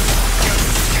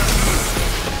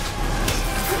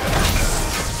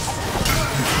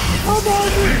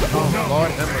 Oh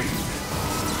Lord, have mercy.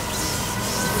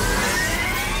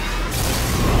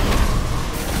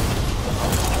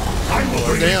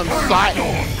 Damn sight.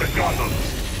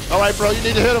 All right, bro, you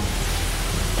need to hit him.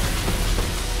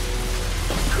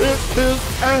 Hit his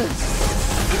ass.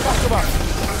 Come on.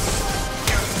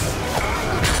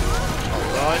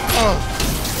 All right.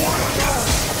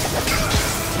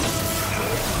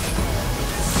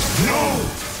 No!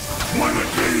 One of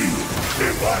these!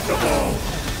 Impossible!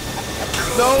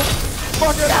 No!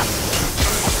 Fuck it up!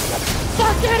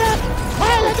 Fuck it up!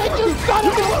 Hey, look at you, son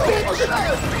of a bitch!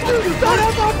 You son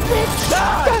of a bitch!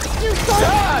 Fuck you, son of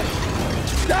a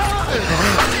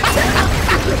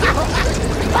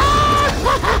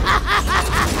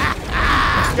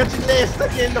Get your leg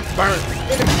stuck in the burn.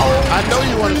 In the cold. I know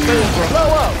you want to say it, bro. Blow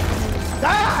up.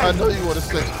 Die. I know you want to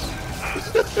say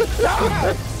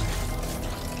it.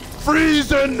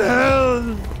 Freeze in hell!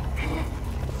 In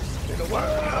the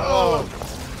world!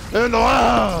 In the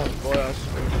world! Boy, I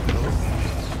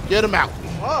swear. Get him out.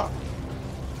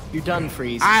 You're done,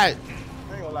 Freeze.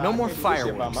 No more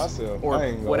fireworks. Or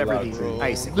whatever these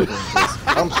ice equivalent is.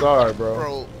 I'm sorry,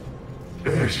 bro.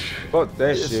 Fuck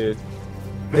that shit.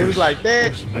 It was like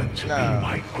that. Nah.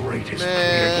 My greatest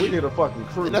Man. We need a fucking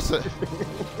crew. That's a,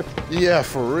 yeah,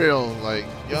 for real. Like,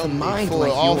 With a mind for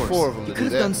like all yours, four of them you to could do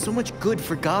have that. done so much good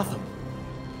for Gotham.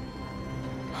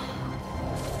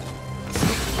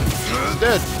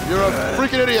 Dead. You're a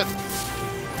freaking idiot.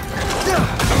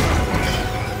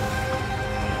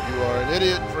 You are an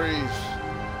idiot, Freeze.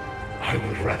 I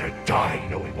would rather die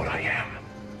knowing what I am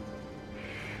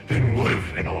than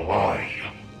live in a lie.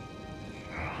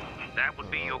 That would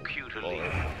be your cue to leave.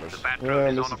 The Well,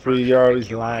 Batgirl is on Mr. a Freeze, you're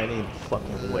always lying in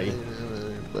fucking way.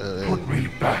 Put me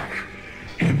back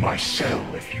in my cell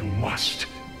if you must.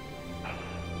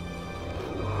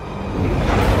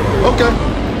 Okay.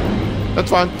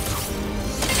 That's fine.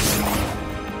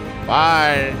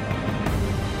 Bye.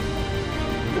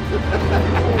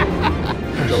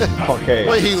 Okay.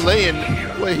 Where he laying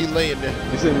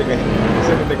there? You said the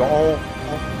nigga on.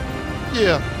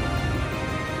 Yeah.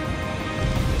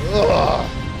 Ugh.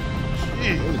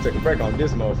 Let me take a break on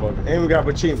this motherfucker. And we got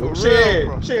achievement. For real,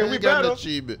 bro. Shit, we Ain't got an better.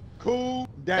 achievement. Cool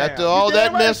down. After all You that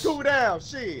damn right, mess. cool down.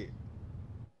 Shit.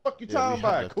 Fuck you talking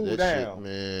about? Cool that down. shit,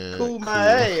 man. Cool my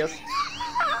ass.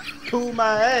 Cool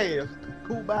my ass.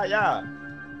 Cool by y'all.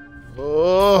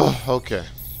 Oh, okay.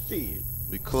 Shit.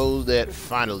 We closed that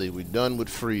finally. We done with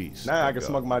Freeze. Now I can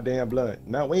smoke my damn blunt.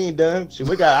 No, we ain't done. Shit,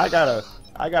 I gotta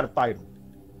fight him.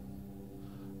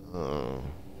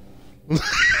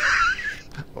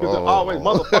 Because always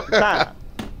motherfucking time.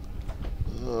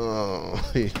 Oh,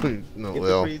 no, Get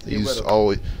well, the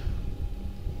Freeze,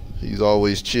 he's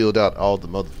always chilled out all the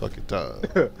motherfucking time.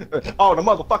 All the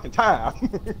motherfucking time.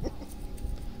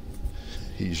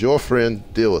 He's your friend.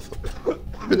 Deal with him.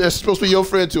 But that's supposed to be your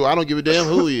friend too. I don't give a damn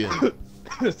who he is.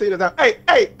 See this?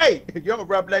 Hey! You ever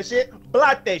rub that shit?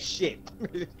 Block that shit.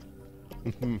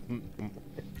 I'm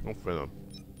finna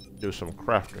do some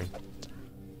crafting.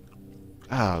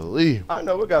 Golly. I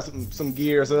know we got some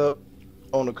gears up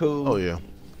on the cool. Oh yeah.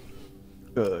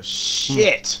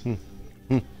 Shit.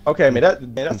 Okay,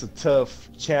 man, that's a tough,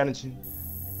 challenging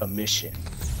mission.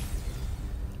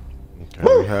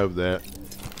 Okay, we have that.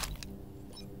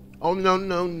 Oh no.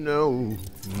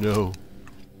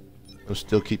 I'm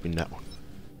still keeping that one.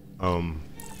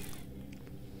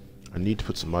 I need to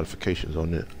put some modifications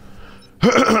on it.